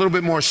could put a little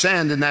bit more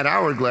sand in that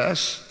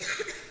hourglass.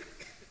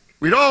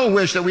 We'd all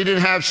wish that we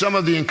didn't have some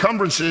of the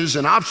encumbrances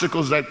and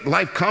obstacles that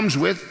life comes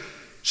with.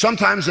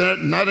 Sometimes they're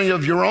not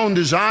of your own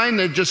design.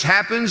 It just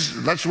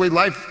happens. That's the way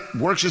life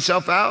works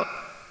itself out.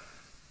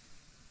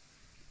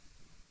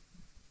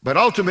 But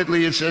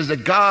ultimately it says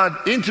that God,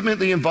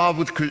 intimately involved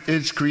with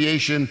his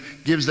creation,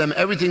 gives them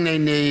everything they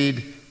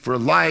need for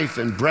life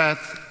and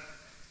breath.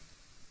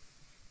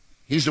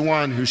 He's the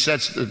one who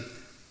sets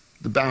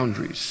the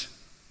boundaries.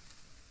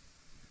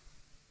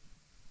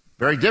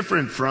 Very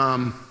different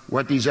from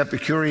what these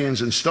Epicureans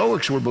and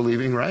Stoics were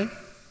believing, right?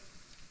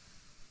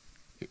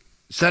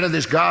 Instead of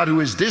this God who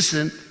is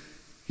distant,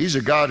 he's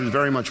a God who's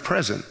very much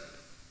present.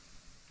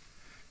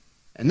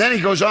 And then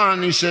he goes on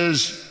and he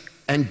says,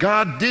 and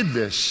God did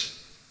this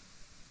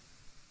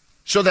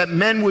so that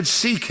men would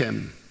seek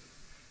him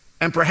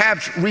and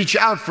perhaps reach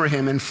out for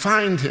him and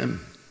find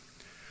him,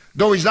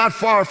 though he's not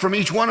far from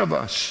each one of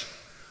us.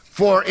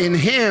 For in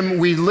him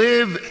we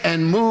live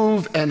and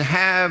move and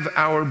have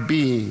our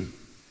being.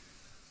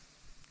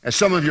 As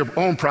some of your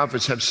own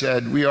prophets have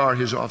said, we are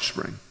his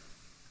offspring.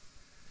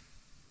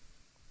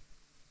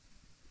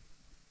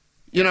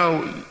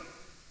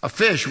 A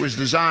fish was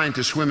designed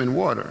to swim in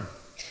water.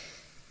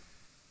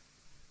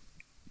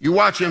 You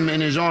watch him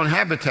in his own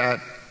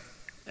habitat,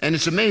 and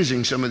it's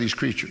amazing, some of these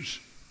creatures.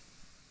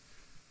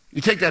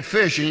 You take that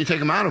fish and you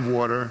take him out of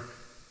water,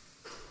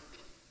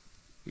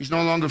 he's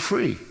no longer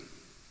free.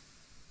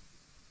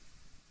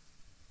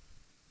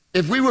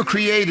 If we were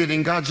created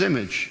in God's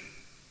image,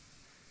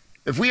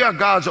 if we are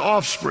God's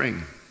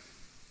offspring,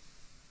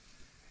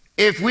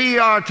 if we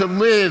are to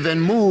live and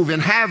move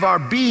and have our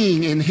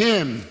being in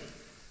him,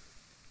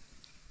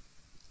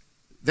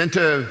 then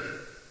to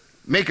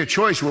make a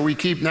choice where we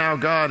keep now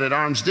God at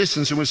arm's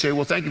distance and we say,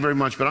 well, thank you very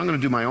much, but I'm going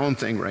to do my own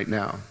thing right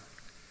now.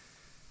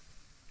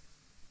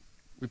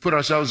 We put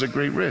ourselves at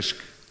great risk.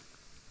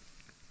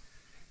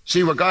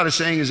 See, what God is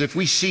saying is if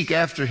we seek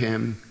after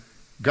him,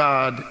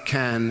 God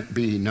can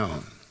be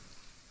known.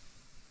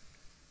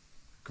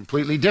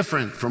 Completely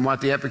different from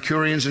what the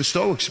Epicureans and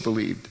Stoics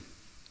believed.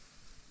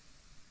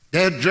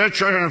 They're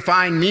trying to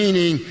find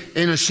meaning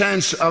in a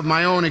sense of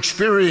my own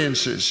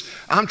experiences.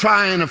 I'm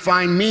trying to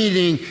find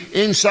meaning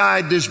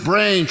inside this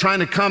brain, trying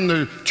to come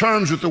to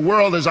terms with the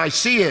world as I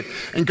see it.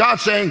 And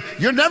God's saying,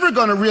 you're never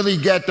going to really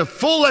get the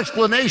full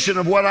explanation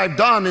of what I've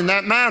done in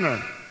that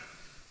manner.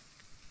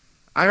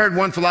 I heard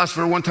one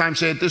philosopher one time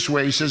say it this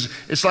way. He says,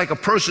 it's like a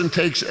person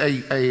takes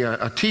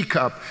a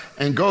teacup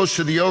and goes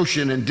to the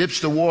ocean and dips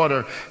the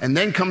water and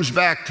then comes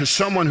back to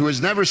someone who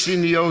has never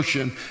seen the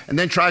ocean and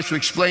then tries to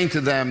explain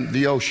to them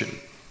the ocean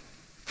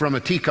from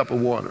a teacup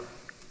of water.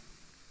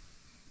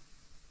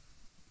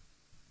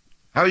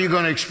 How are you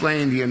going to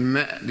explain the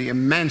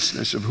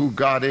immenseness of who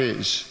God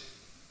is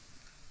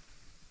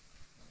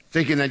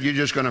thinking that you're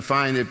just going to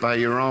find it by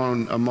your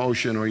own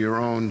emotion or your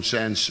own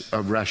sense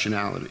of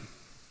rationality.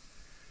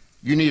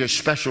 You need a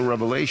special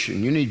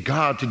revelation. You need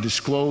God to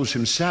disclose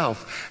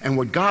himself. And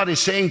what God is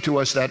saying to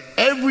us, that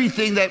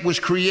everything that was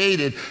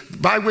created,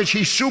 by which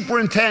he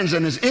superintends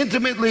and is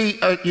intimately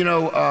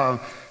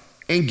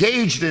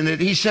engaged in it,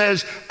 he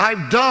says,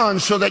 I've done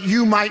so that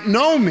you might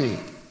know me.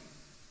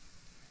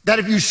 That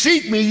if you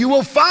seek me, you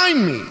will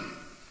find me.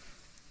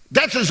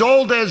 That's as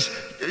old as,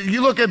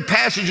 you look at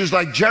passages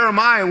like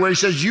Jeremiah where he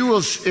says,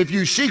 if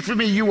you seek for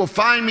me, you will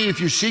find me if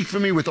you seek for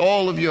me with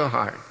all of your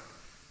heart.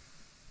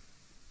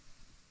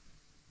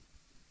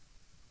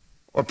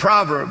 Or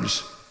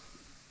Proverbs,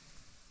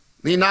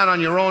 lean not on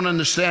your own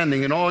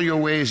understanding, in all your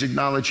ways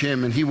acknowledge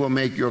him, and he will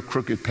make your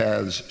crooked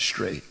paths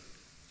straight.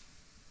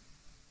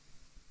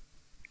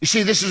 You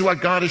see, this is what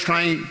God is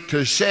trying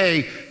to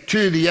say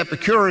to the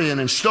Epicurean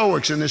and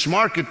Stoics in this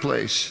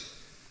marketplace.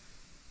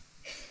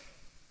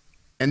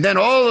 And then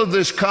all of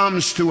this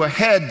comes to a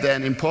head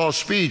then in Paul's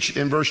speech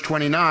in verse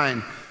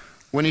 29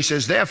 when he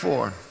says,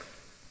 therefore,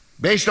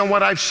 based on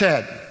what I've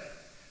said,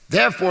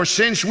 therefore,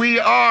 since we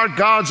are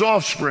God's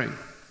offspring,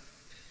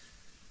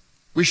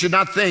 we should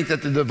not think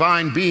that the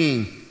divine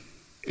being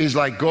is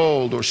like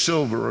gold or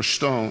silver or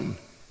stone,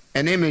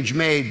 an image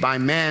made by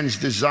man's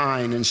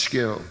design and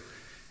skill.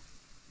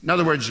 In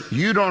other words,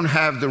 you don't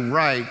have the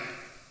right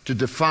to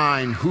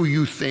define who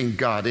you think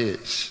God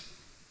is.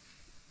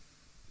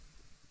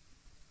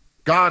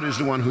 God is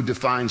the one who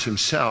defines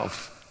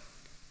himself,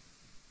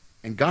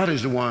 and God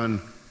is the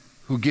one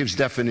who gives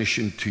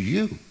definition to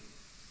you.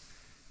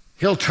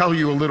 He'll tell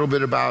you a little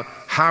bit about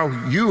how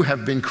you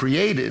have been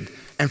created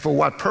and for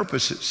what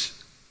purposes.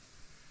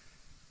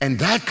 And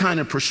that kind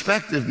of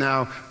perspective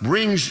now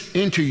brings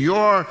into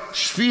your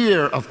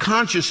sphere of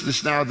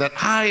consciousness now that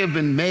I have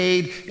been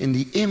made in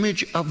the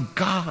image of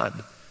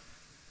God.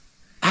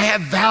 I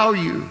have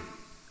value.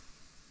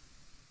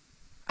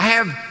 I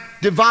have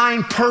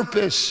divine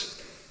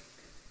purpose.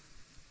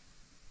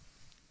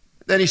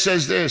 Then he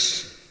says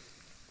this,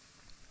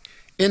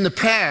 in the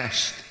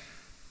past,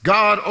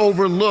 God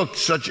overlooked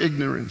such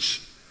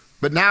ignorance,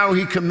 but now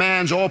he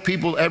commands all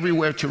people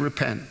everywhere to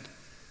repent.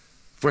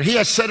 For he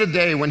has set a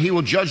day when he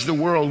will judge the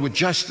world with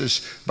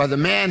justice by the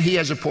man he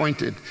has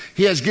appointed.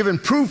 He has given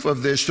proof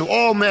of this to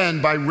all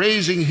men by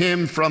raising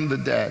him from the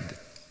dead.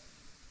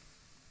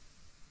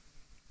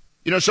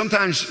 You know,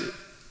 sometimes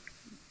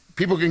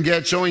people can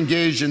get so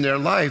engaged in their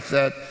life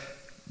that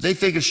they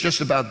think it's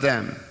just about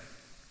them.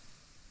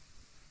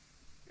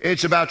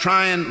 It's about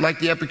trying, like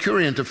the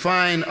Epicurean, to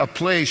find a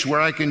place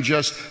where I can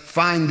just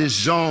find this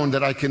zone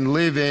that I can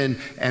live in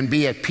and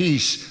be at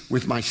peace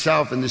with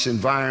myself in this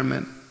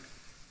environment.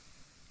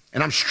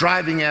 And I'm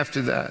striving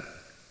after that.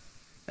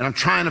 And I'm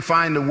trying to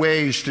find the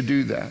ways to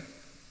do that.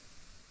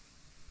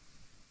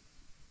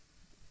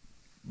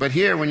 But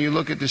here, when you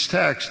look at this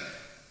text,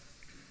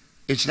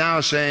 it's now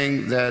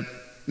saying that,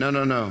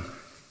 no.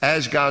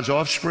 As God's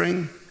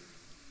offspring,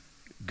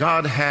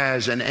 God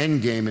has an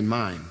end game in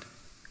mind.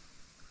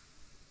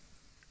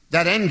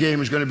 That end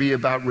game is going to be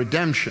about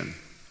redemption.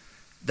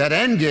 That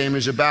end game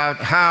is about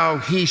how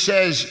he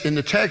says in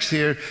the text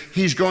here,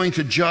 he's going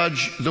to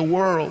judge the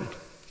world.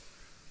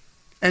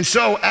 And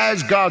so,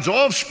 as God's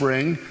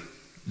offspring,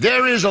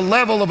 there is a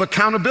level of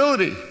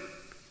accountability.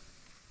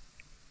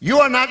 You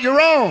are not your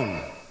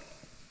own.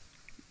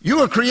 You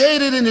were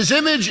created in his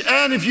image,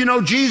 and if you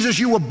know Jesus,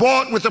 you were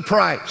bought with a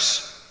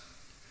price.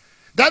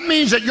 That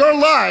means that your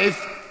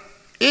life,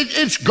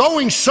 it's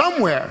going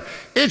somewhere.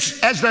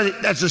 It's as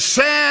the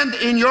sand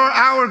in your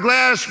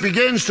hourglass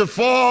begins to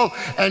fall,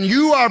 and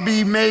you're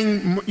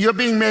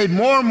being made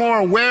more and more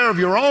aware of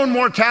your own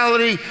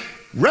mortality.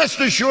 Rest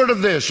assured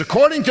of this,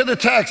 according to the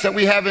text that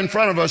we have in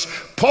front of us,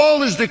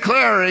 Paul is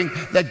declaring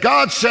that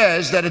God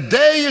says that a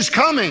day is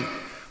coming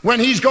when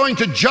he's going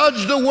to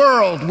judge the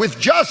world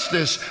with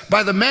justice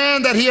by the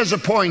man that he has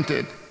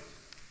appointed.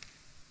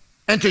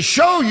 And to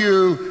show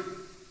you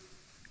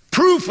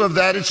proof of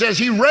that, it says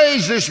he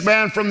raised this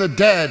man from the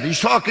dead. He's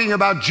talking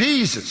about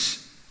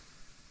Jesus.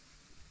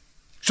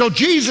 So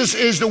Jesus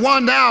is the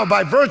one now,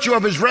 by virtue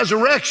of his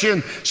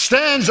resurrection,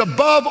 stands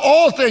above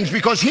all things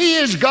because he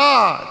is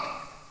God.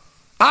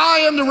 I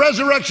am the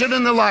resurrection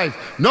and the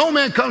life. No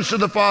man comes to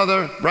the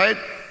Father, right?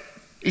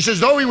 He says,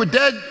 though he were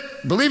dead,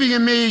 believing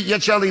in me,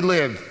 yet shall he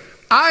live.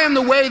 I am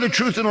the way, the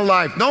truth, and the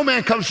life. No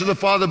man comes to the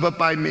Father but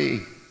by me.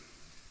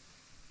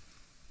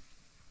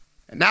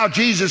 And now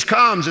Jesus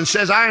comes and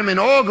says, I am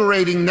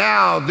inaugurating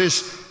now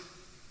this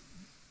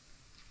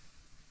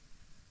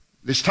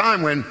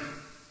time when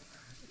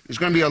there's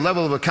going to be a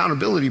level of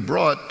accountability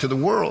brought to the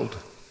world.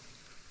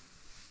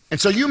 And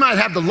so you might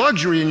have the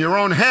luxury in your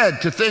own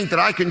head to think that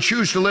I can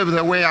choose to live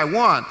the way I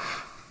want.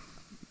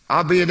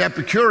 I'll be an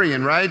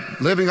Epicurean, right?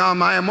 Living on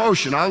my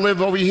emotion. I'll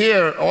live over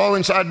here, all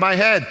inside my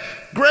head.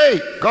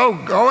 Great,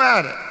 go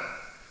at it.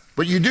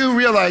 But you do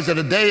realize that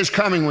a day is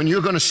coming when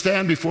you're going to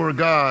stand before a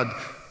God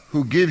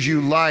who gives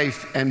you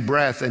life and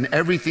breath and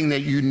everything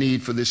that you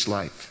need for this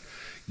life.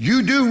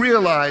 you do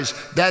realize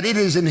that it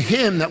is in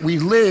him that we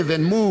live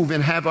and move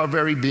and have our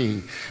very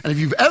being. And if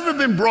you've ever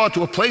been brought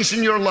to a place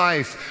in your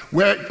life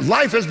where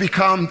life has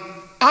become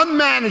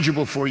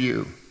unmanageable for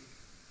you,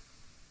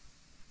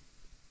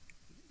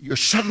 you're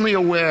suddenly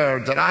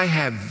aware that I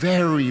have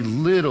very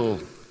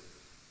little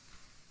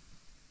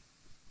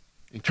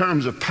in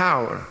terms of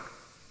power.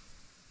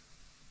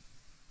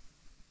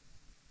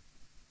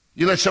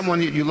 You let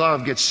someone that you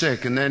love get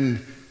sick, and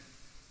then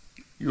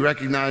you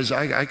recognize,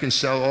 I can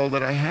sell all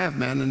that I have,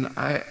 man, and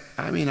I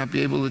may not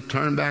be able to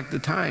turn back the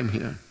time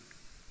here.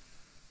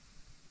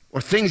 Or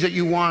things that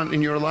you want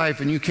in your life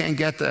and you can't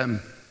get them.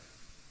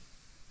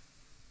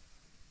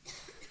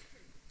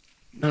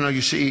 No,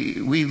 you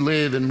see, we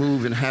live and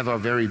move and have our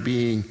very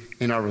being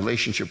in our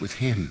relationship with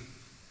him.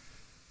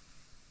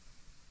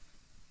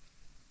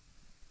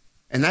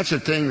 And that's a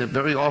thing that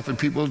very often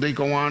people, they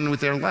go on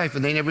with their life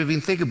and they never even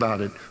think about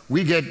it.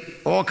 We get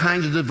all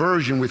kinds of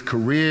diversion with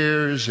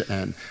careers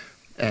and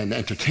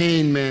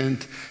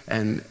entertainment,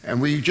 and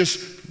we just,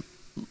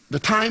 the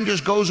time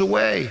just goes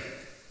away.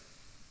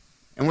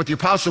 And what the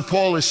Apostle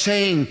Paul is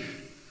saying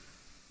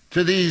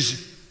to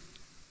these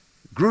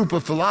group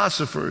of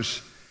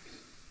philosophers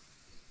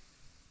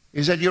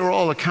is that you're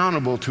all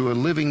accountable to a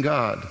living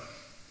God.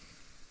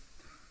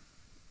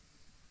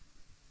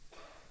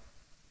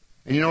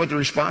 And you know what the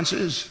response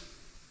is?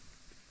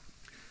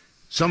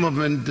 Some of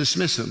them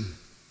dismiss him.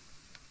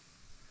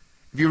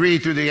 If you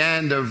read through the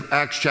end of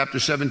Acts chapter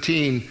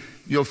 17,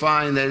 you'll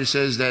find that it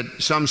says that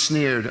some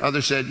sneered,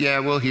 others said, yeah,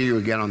 we'll hear you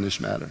again on this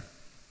matter.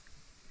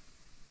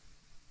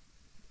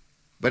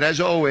 But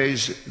as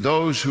always,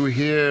 those who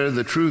hear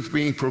the truth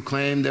being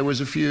proclaimed, there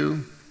was a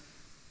few.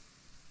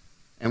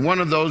 And one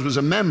of those was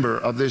a member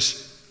of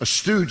this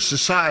astute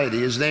society.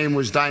 His name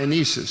was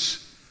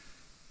Dionysius.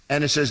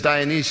 And it says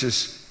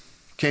Dionysius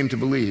came to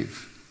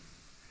believe.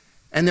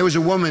 And there was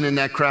a woman in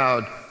that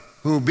crowd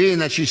who, being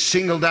that she's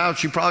singled out,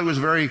 she probably was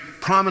a very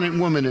prominent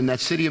woman in that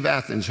city of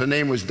Athens. Her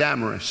name was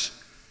Damaris.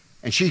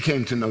 And she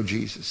came to know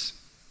Jesus,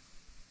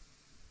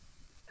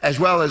 as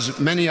well as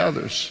many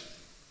others.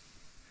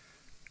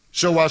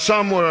 So while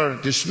some were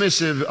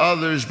dismissive,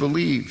 others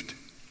believed.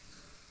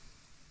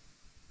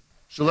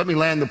 So let me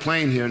land the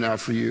plane here now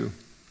for you.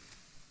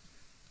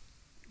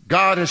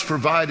 God has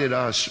provided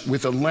us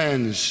with a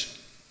lens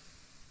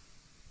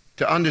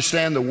to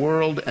understand the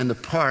world and the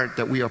part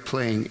that we are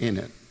playing in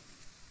it.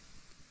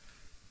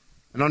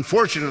 And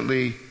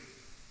unfortunately,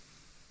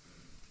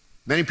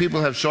 many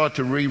people have sought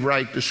to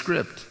rewrite the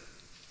script,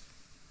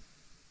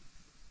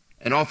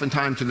 and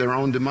oftentimes to their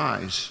own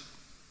demise,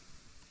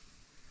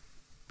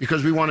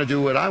 because we want to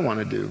do what I want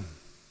to do.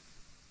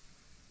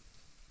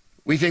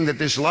 We think that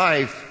this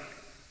life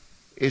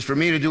is for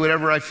me to do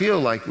whatever I feel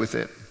like with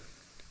it,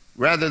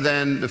 rather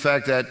than the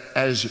fact that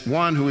as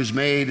one who is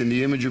made in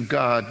the image of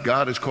God,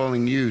 God is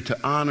calling you to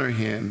honor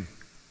him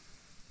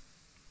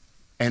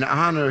and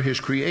honor his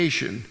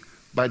creation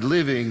by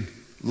living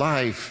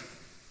life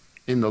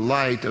in the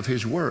light of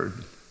his word.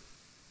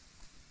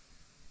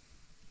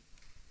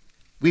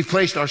 We've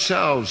placed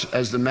ourselves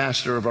as the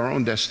master of our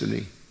own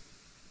destiny.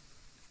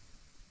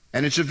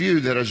 And it's a view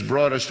that has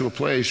brought us to a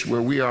place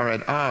where we are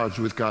at odds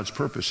with God's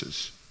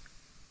purposes.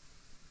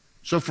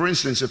 So for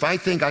instance, if I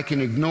think I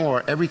can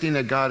ignore everything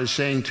that God is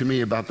saying to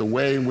me about the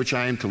way in which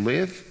I am to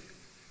live,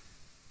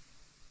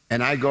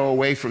 and I go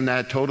away from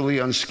that totally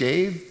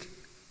unscathed,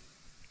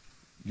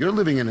 you're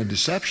living in a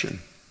deception.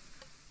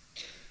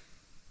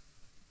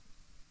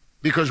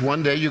 Because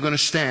one day you're going to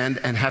stand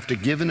and have to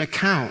give an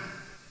account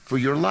for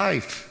your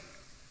life.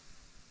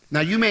 Now,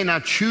 you may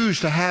not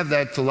choose to have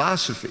that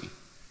philosophy.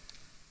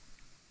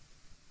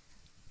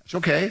 It's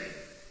okay.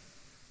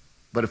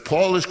 But if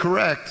Paul is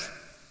correct,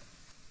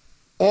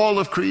 all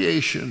of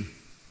creation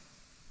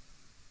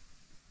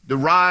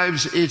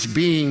derives its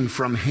being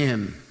from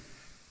him.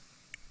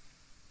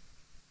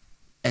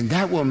 And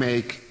that will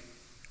make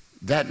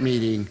that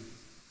meeting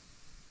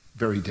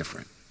very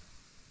different.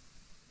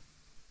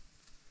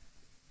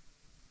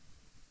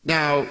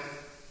 Now,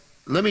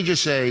 let me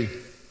just say,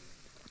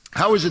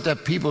 how is it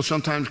that people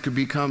sometimes could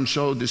become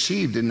so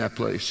deceived in that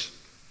place?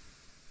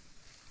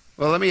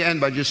 Well, let me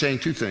end by just saying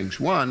two things.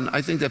 One,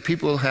 I think that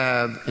people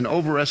have an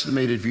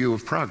overestimated view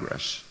of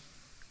progress.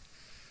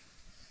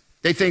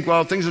 They think,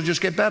 well, things will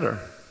just get better,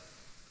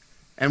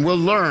 and we'll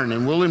learn,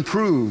 and we'll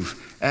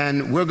improve,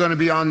 and we're going to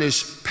be on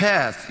this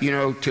path,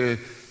 to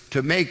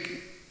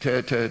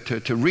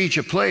reach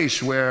a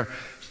place where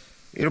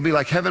it'll be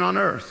like heaven on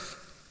earth.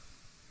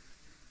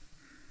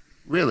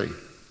 Really?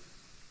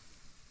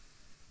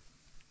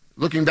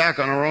 Looking back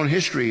on our own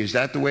history, is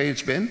that the way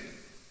it's been?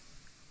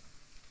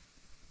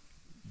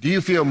 Do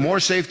you feel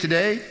more safe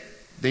today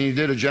than you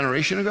did a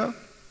generation ago?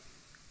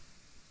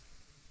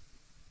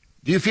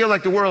 Do you feel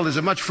like the world is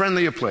a much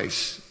friendlier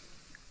place?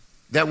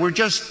 That we're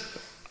just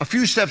a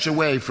few steps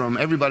away from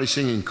everybody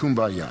singing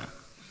Kumbaya?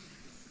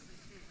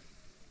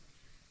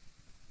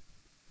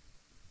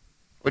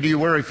 Or do you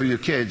worry for your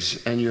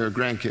kids and your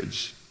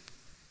grandkids?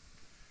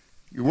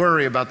 You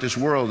worry about this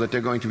world that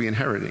they're going to be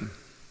inheriting.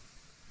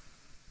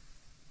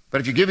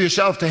 But if you give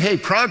yourself to, hey,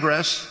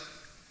 progress,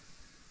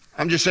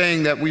 I'm just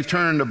saying that we've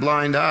turned a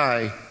blind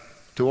eye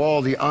to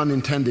all the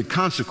unintended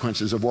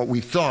consequences of what we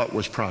thought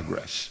was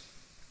progress.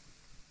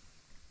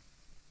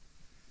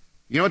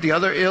 You know what the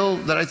other ill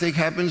that I think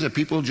happens, that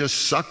people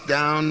just suck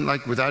down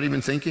like without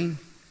even thinking?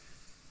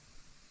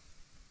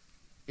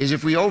 Is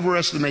if we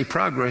overestimate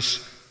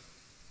progress,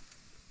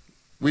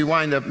 we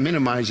wind up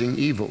minimizing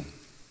evil.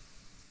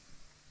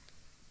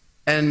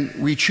 And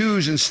we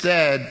choose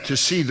instead to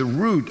see the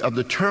root of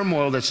the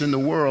turmoil that's in the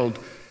world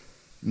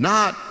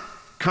not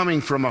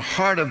coming from a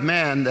heart of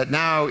man that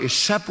now is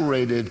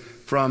separated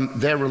from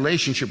their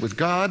relationship with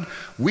God.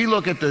 We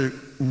look at the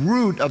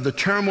root of the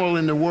turmoil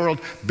in the world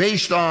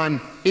based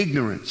on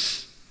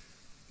ignorance.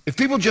 If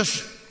people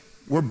just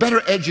were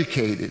better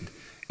educated,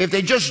 if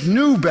they just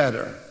knew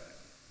better.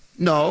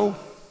 No.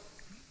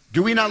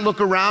 Do we not look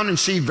around and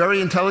see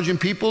very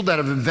intelligent people that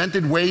have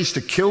invented ways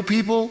to kill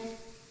people?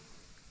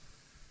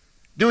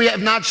 Do we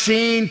have not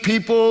seen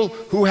people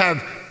who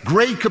have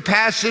great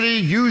capacity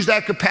use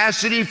that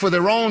capacity for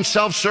their own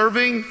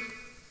self-serving?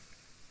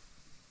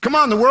 Come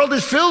on, the world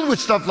is filled with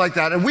stuff like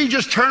that, and we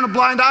just turn a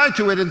blind eye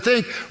to it and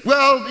think,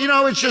 well, you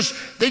know, it's just,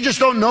 they just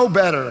don't know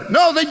better.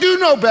 No, they do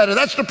know better.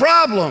 That's the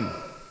problem.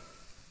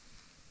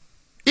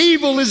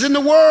 Evil is in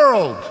the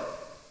world.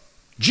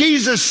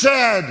 Jesus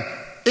said,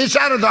 it's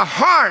out of the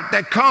heart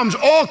that comes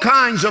all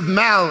kinds of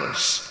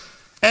malice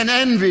and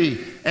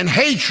envy and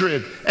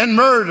hatred and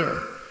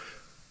murder.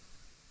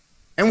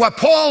 And what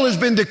Paul has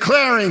been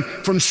declaring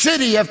from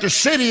city after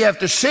city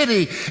after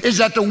city is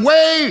that the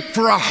way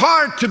for a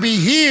heart to be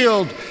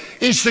healed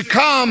is to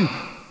come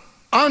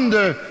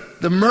under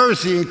the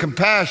mercy and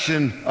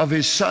compassion of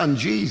his Son,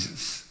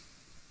 Jesus,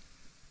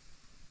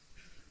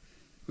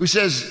 who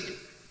says,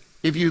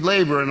 if you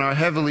labor and are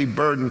heavily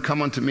burdened,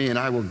 come unto me and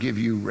I will give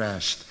you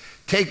rest.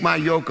 Take my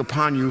yoke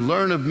upon you,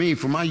 learn of me,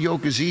 for my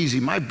yoke is easy,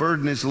 my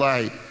burden is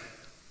light.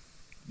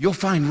 You'll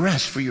find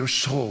rest for your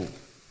soul.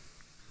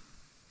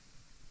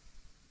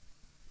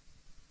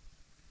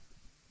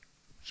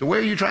 So where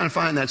are you trying to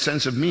find that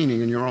sense of meaning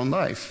in your own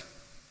life?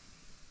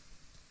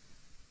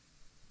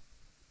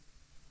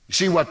 You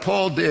see, what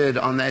Paul did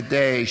on that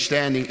day,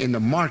 standing in the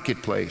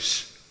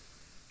marketplace,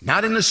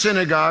 not in the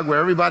synagogue where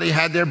everybody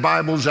had their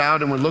Bibles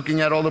out and were looking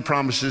at all the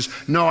promises.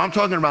 No, I'm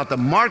talking about the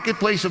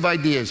marketplace of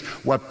ideas.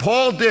 What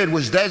Paul did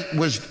was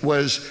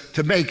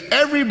to make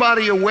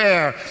everybody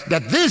aware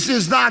that this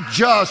is not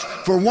just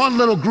for one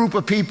little group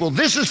of people.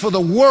 This is for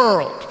the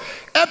world.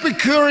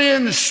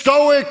 Epicurean,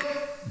 Stoic,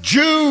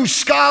 Jew,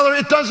 scholar,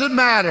 it doesn't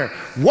matter.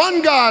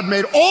 One God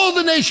made all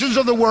the nations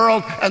of the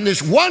world, and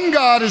this one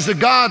God is the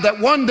God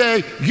that one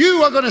day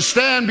you are going to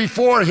stand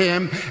before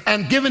him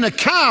and give an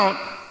account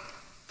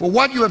for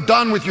what you have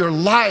done with your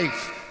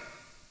life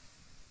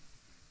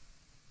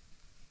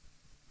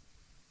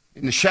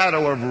in the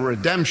shadow of a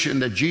redemption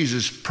that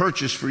Jesus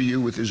purchased for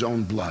you with his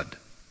own blood.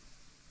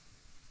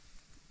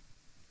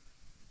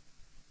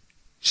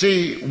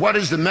 See, what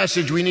is the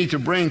message we need to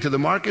bring to the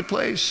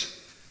marketplace?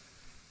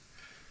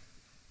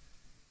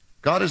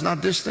 God is not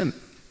distant.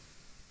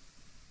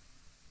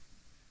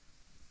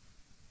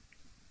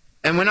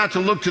 And we're not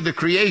to look to the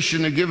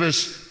creation to give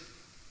us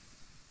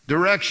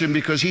direction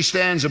because he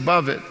stands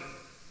above it.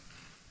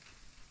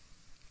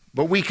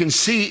 But we can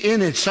see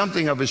in it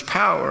something of his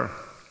power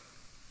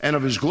and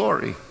of his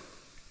glory.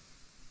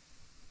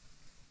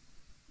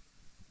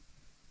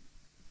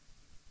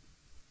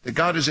 That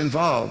God is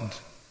involved.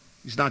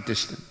 He's not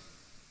distant.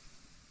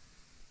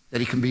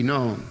 That he can be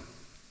known.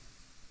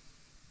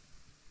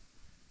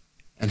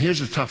 And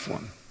here's a tough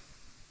one.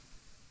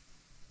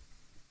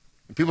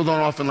 And people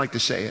don't often like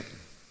to say it.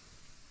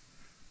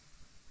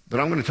 But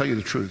I'm going to tell you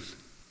the truth.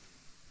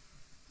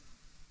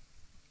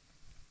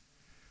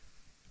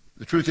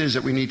 The truth is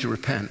that we need to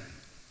repent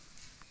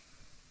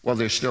while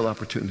there's still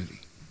opportunity.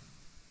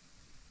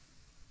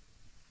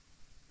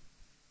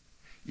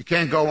 You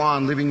can't go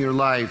on living your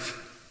life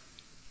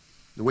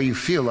the way you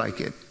feel like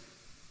it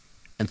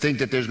and think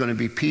that there's going to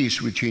be peace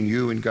between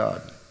you and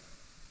God.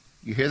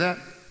 You hear that?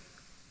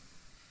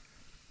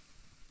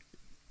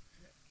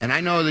 And I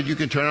know that you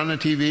can turn on the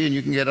TV and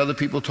you can get other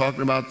people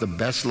talking about the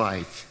best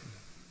life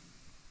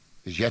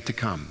is yet to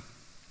come.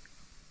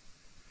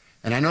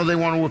 And I know they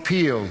want to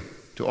appeal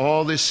to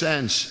all this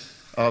sense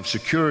of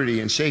security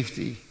and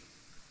safety.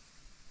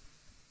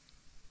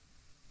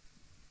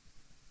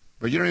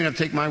 But you don't even have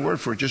to take my word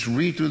for it. Just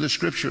read through the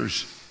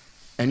scriptures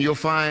and you'll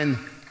find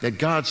that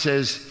God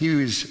says he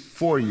is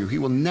for you. He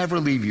will never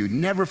leave you,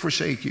 never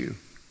forsake you.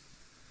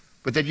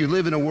 But that you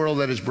live in a world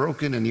that is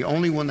broken and the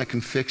only one that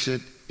can fix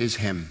it is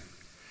him.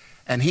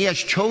 And he has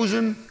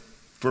chosen,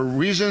 for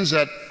reasons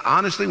that,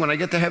 honestly, when I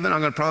get to heaven,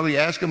 I'm going to probably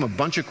ask him a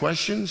bunch of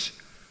questions.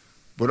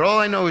 But all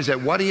I know is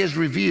that what he has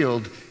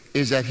revealed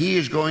is that he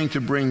is going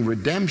to bring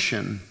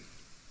redemption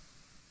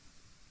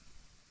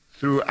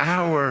through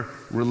our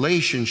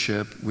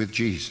relationship with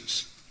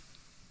Jesus.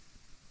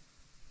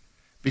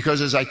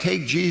 Because as I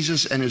take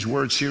Jesus and his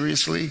word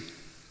seriously,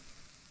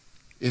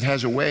 it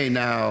has a way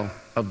now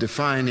of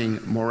defining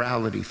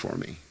morality for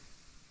me.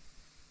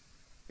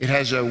 It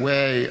has a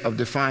way of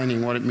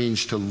defining what it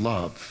means to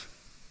love.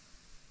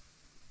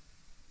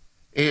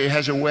 It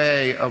has a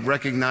way of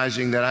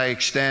recognizing that I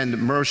extend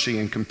mercy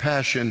and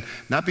compassion,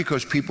 not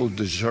because people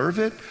deserve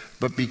it,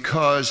 but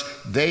because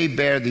they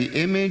bear the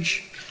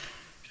image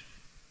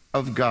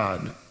of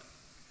God.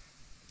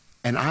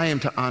 And I am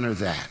to honor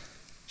that.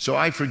 So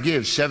I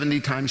forgive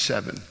 70 times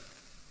 7.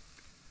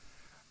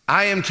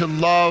 I am to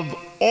love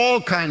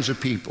all kinds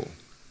of people.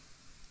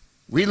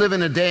 We live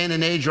in a day and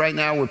an age right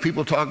now where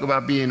people talk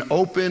about being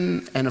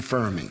open and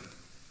affirming.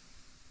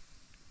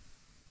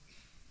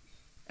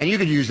 And you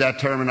could use that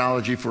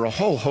terminology for a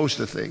whole host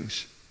of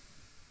things.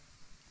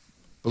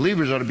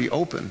 Believers ought to be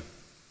open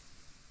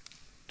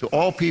to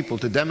all people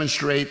to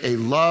demonstrate a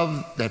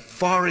love that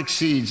far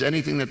exceeds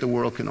anything that the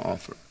world can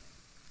offer.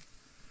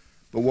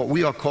 But what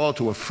we are called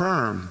to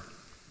affirm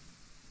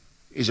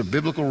is a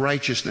biblical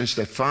righteousness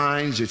that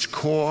finds its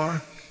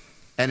core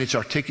and its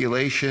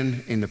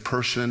articulation in the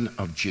person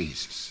of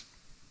Jesus.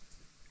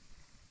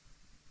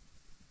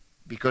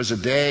 Because a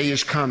day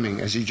is coming,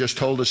 as he just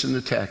told us in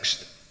the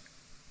text,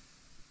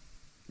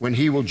 when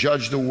he will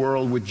judge the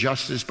world with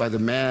justice by the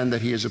man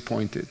that he has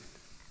appointed.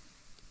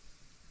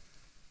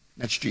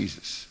 That's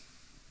Jesus.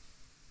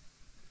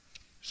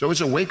 So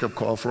it's a wake-up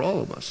call for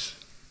all of us.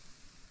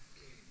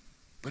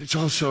 But it's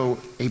also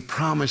a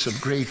promise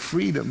of great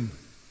freedom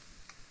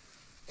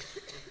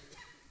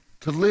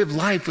to live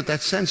life with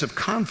that sense of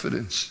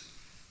confidence.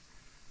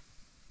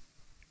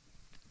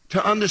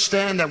 To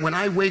understand that when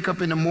I wake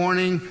up in the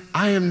morning,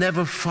 I am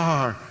never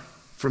far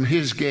from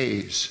his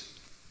gaze.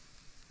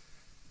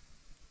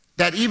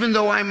 That even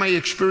though I may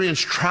experience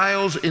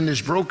trials in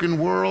this broken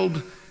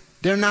world,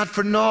 they're not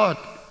for naught,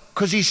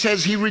 because he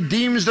says he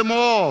redeems them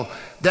all.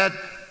 That,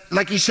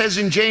 like he says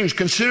in James,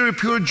 consider it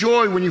pure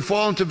joy when you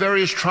fall into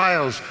various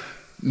trials,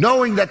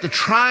 knowing that the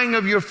trying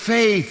of your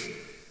faith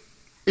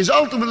is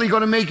ultimately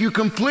going to make you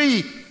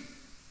complete.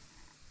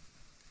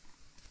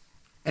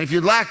 And if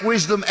you lack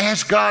wisdom,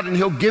 ask God and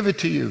he'll give it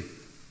to you.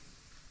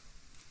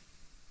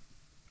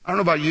 I don't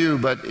know about you,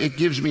 but it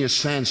gives me a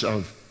sense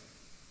of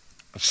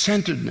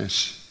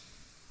centeredness.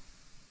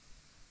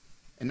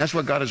 And that's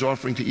what God is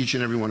offering to each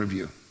and every one of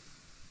you.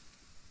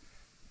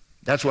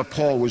 That's what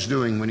Paul was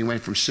doing when he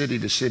went from city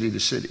to city to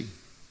city.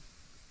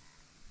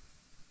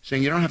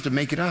 Saying you don't have to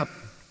make it up.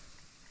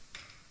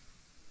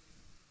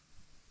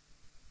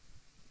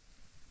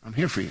 I'm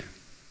here for you.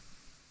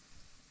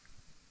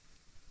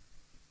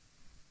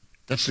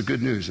 That's the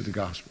good news of the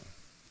gospel.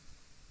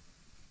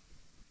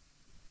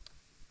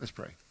 Let's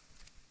pray.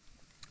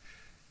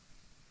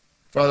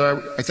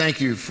 Father, I thank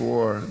you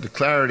for the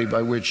clarity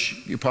by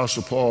which the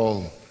Apostle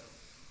Paul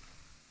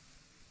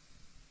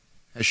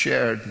has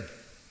shared.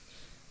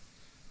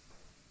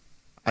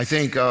 I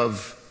think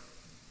of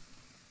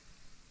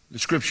the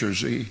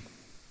scriptures. You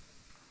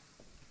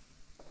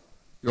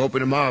open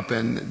them up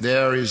and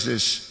there is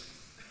this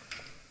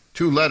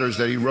 2 letters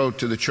that he wrote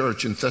to the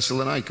church in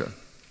Thessalonica,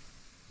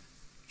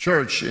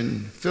 church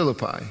in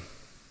Philippi,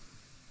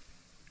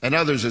 and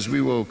others as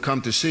we will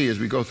come to see as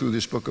we go through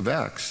this book of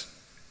Acts.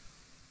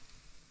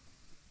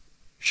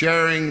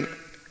 Sharing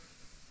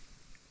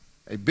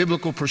a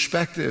biblical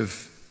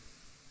perspective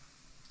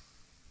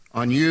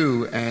on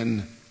you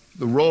and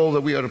the role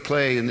that we are to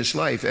play in this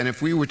life. And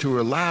if we were to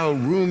allow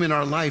room in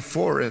our life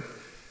for it,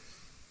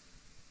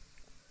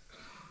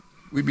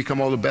 we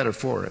become all the better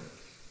for it.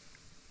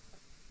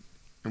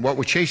 And what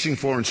we're chasing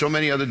for in so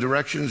many other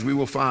directions, we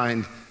will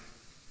find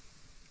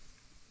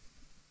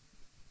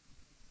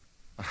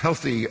a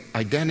healthy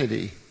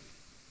identity,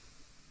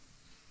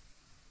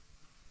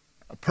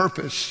 a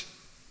purpose,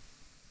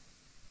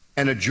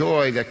 and a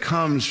joy that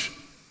comes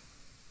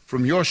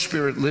from your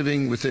Spirit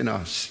living within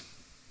us.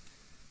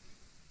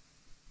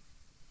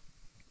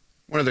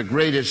 One of the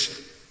greatest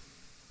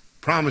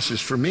promises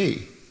for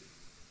me,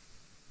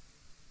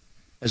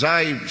 as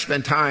I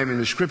spent time in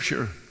the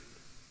Scripture,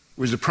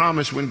 was the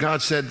promise when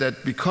God said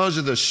that because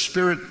of the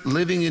Spirit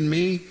living in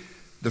me,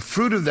 the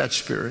fruit of that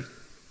Spirit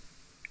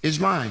is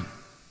mine.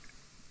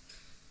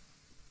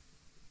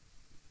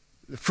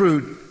 The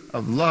fruit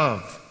of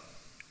love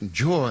and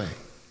joy,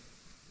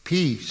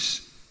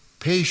 peace,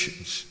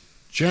 patience,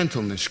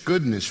 gentleness,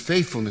 goodness,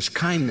 faithfulness,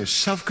 kindness,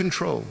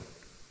 self-control.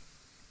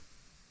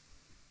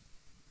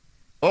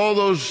 All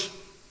those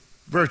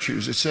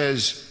virtues, it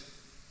says,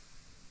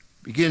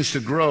 begins to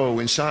grow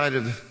inside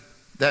of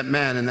that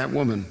man and that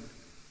woman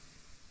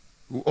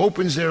who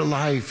opens their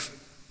life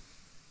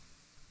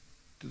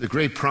to the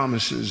great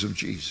promises of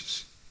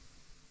Jesus.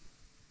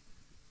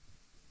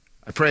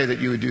 I pray that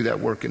you would do that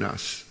work in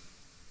us.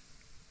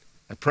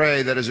 I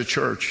pray that as a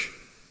church,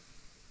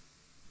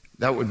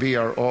 that would be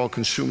our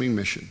all-consuming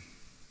mission,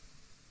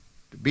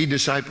 to be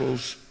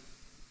disciples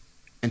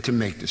and to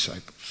make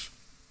disciples.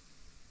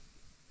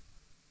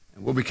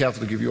 And we'll be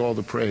careful to give you all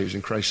the praise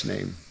in Christ's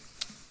name.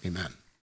 Amen.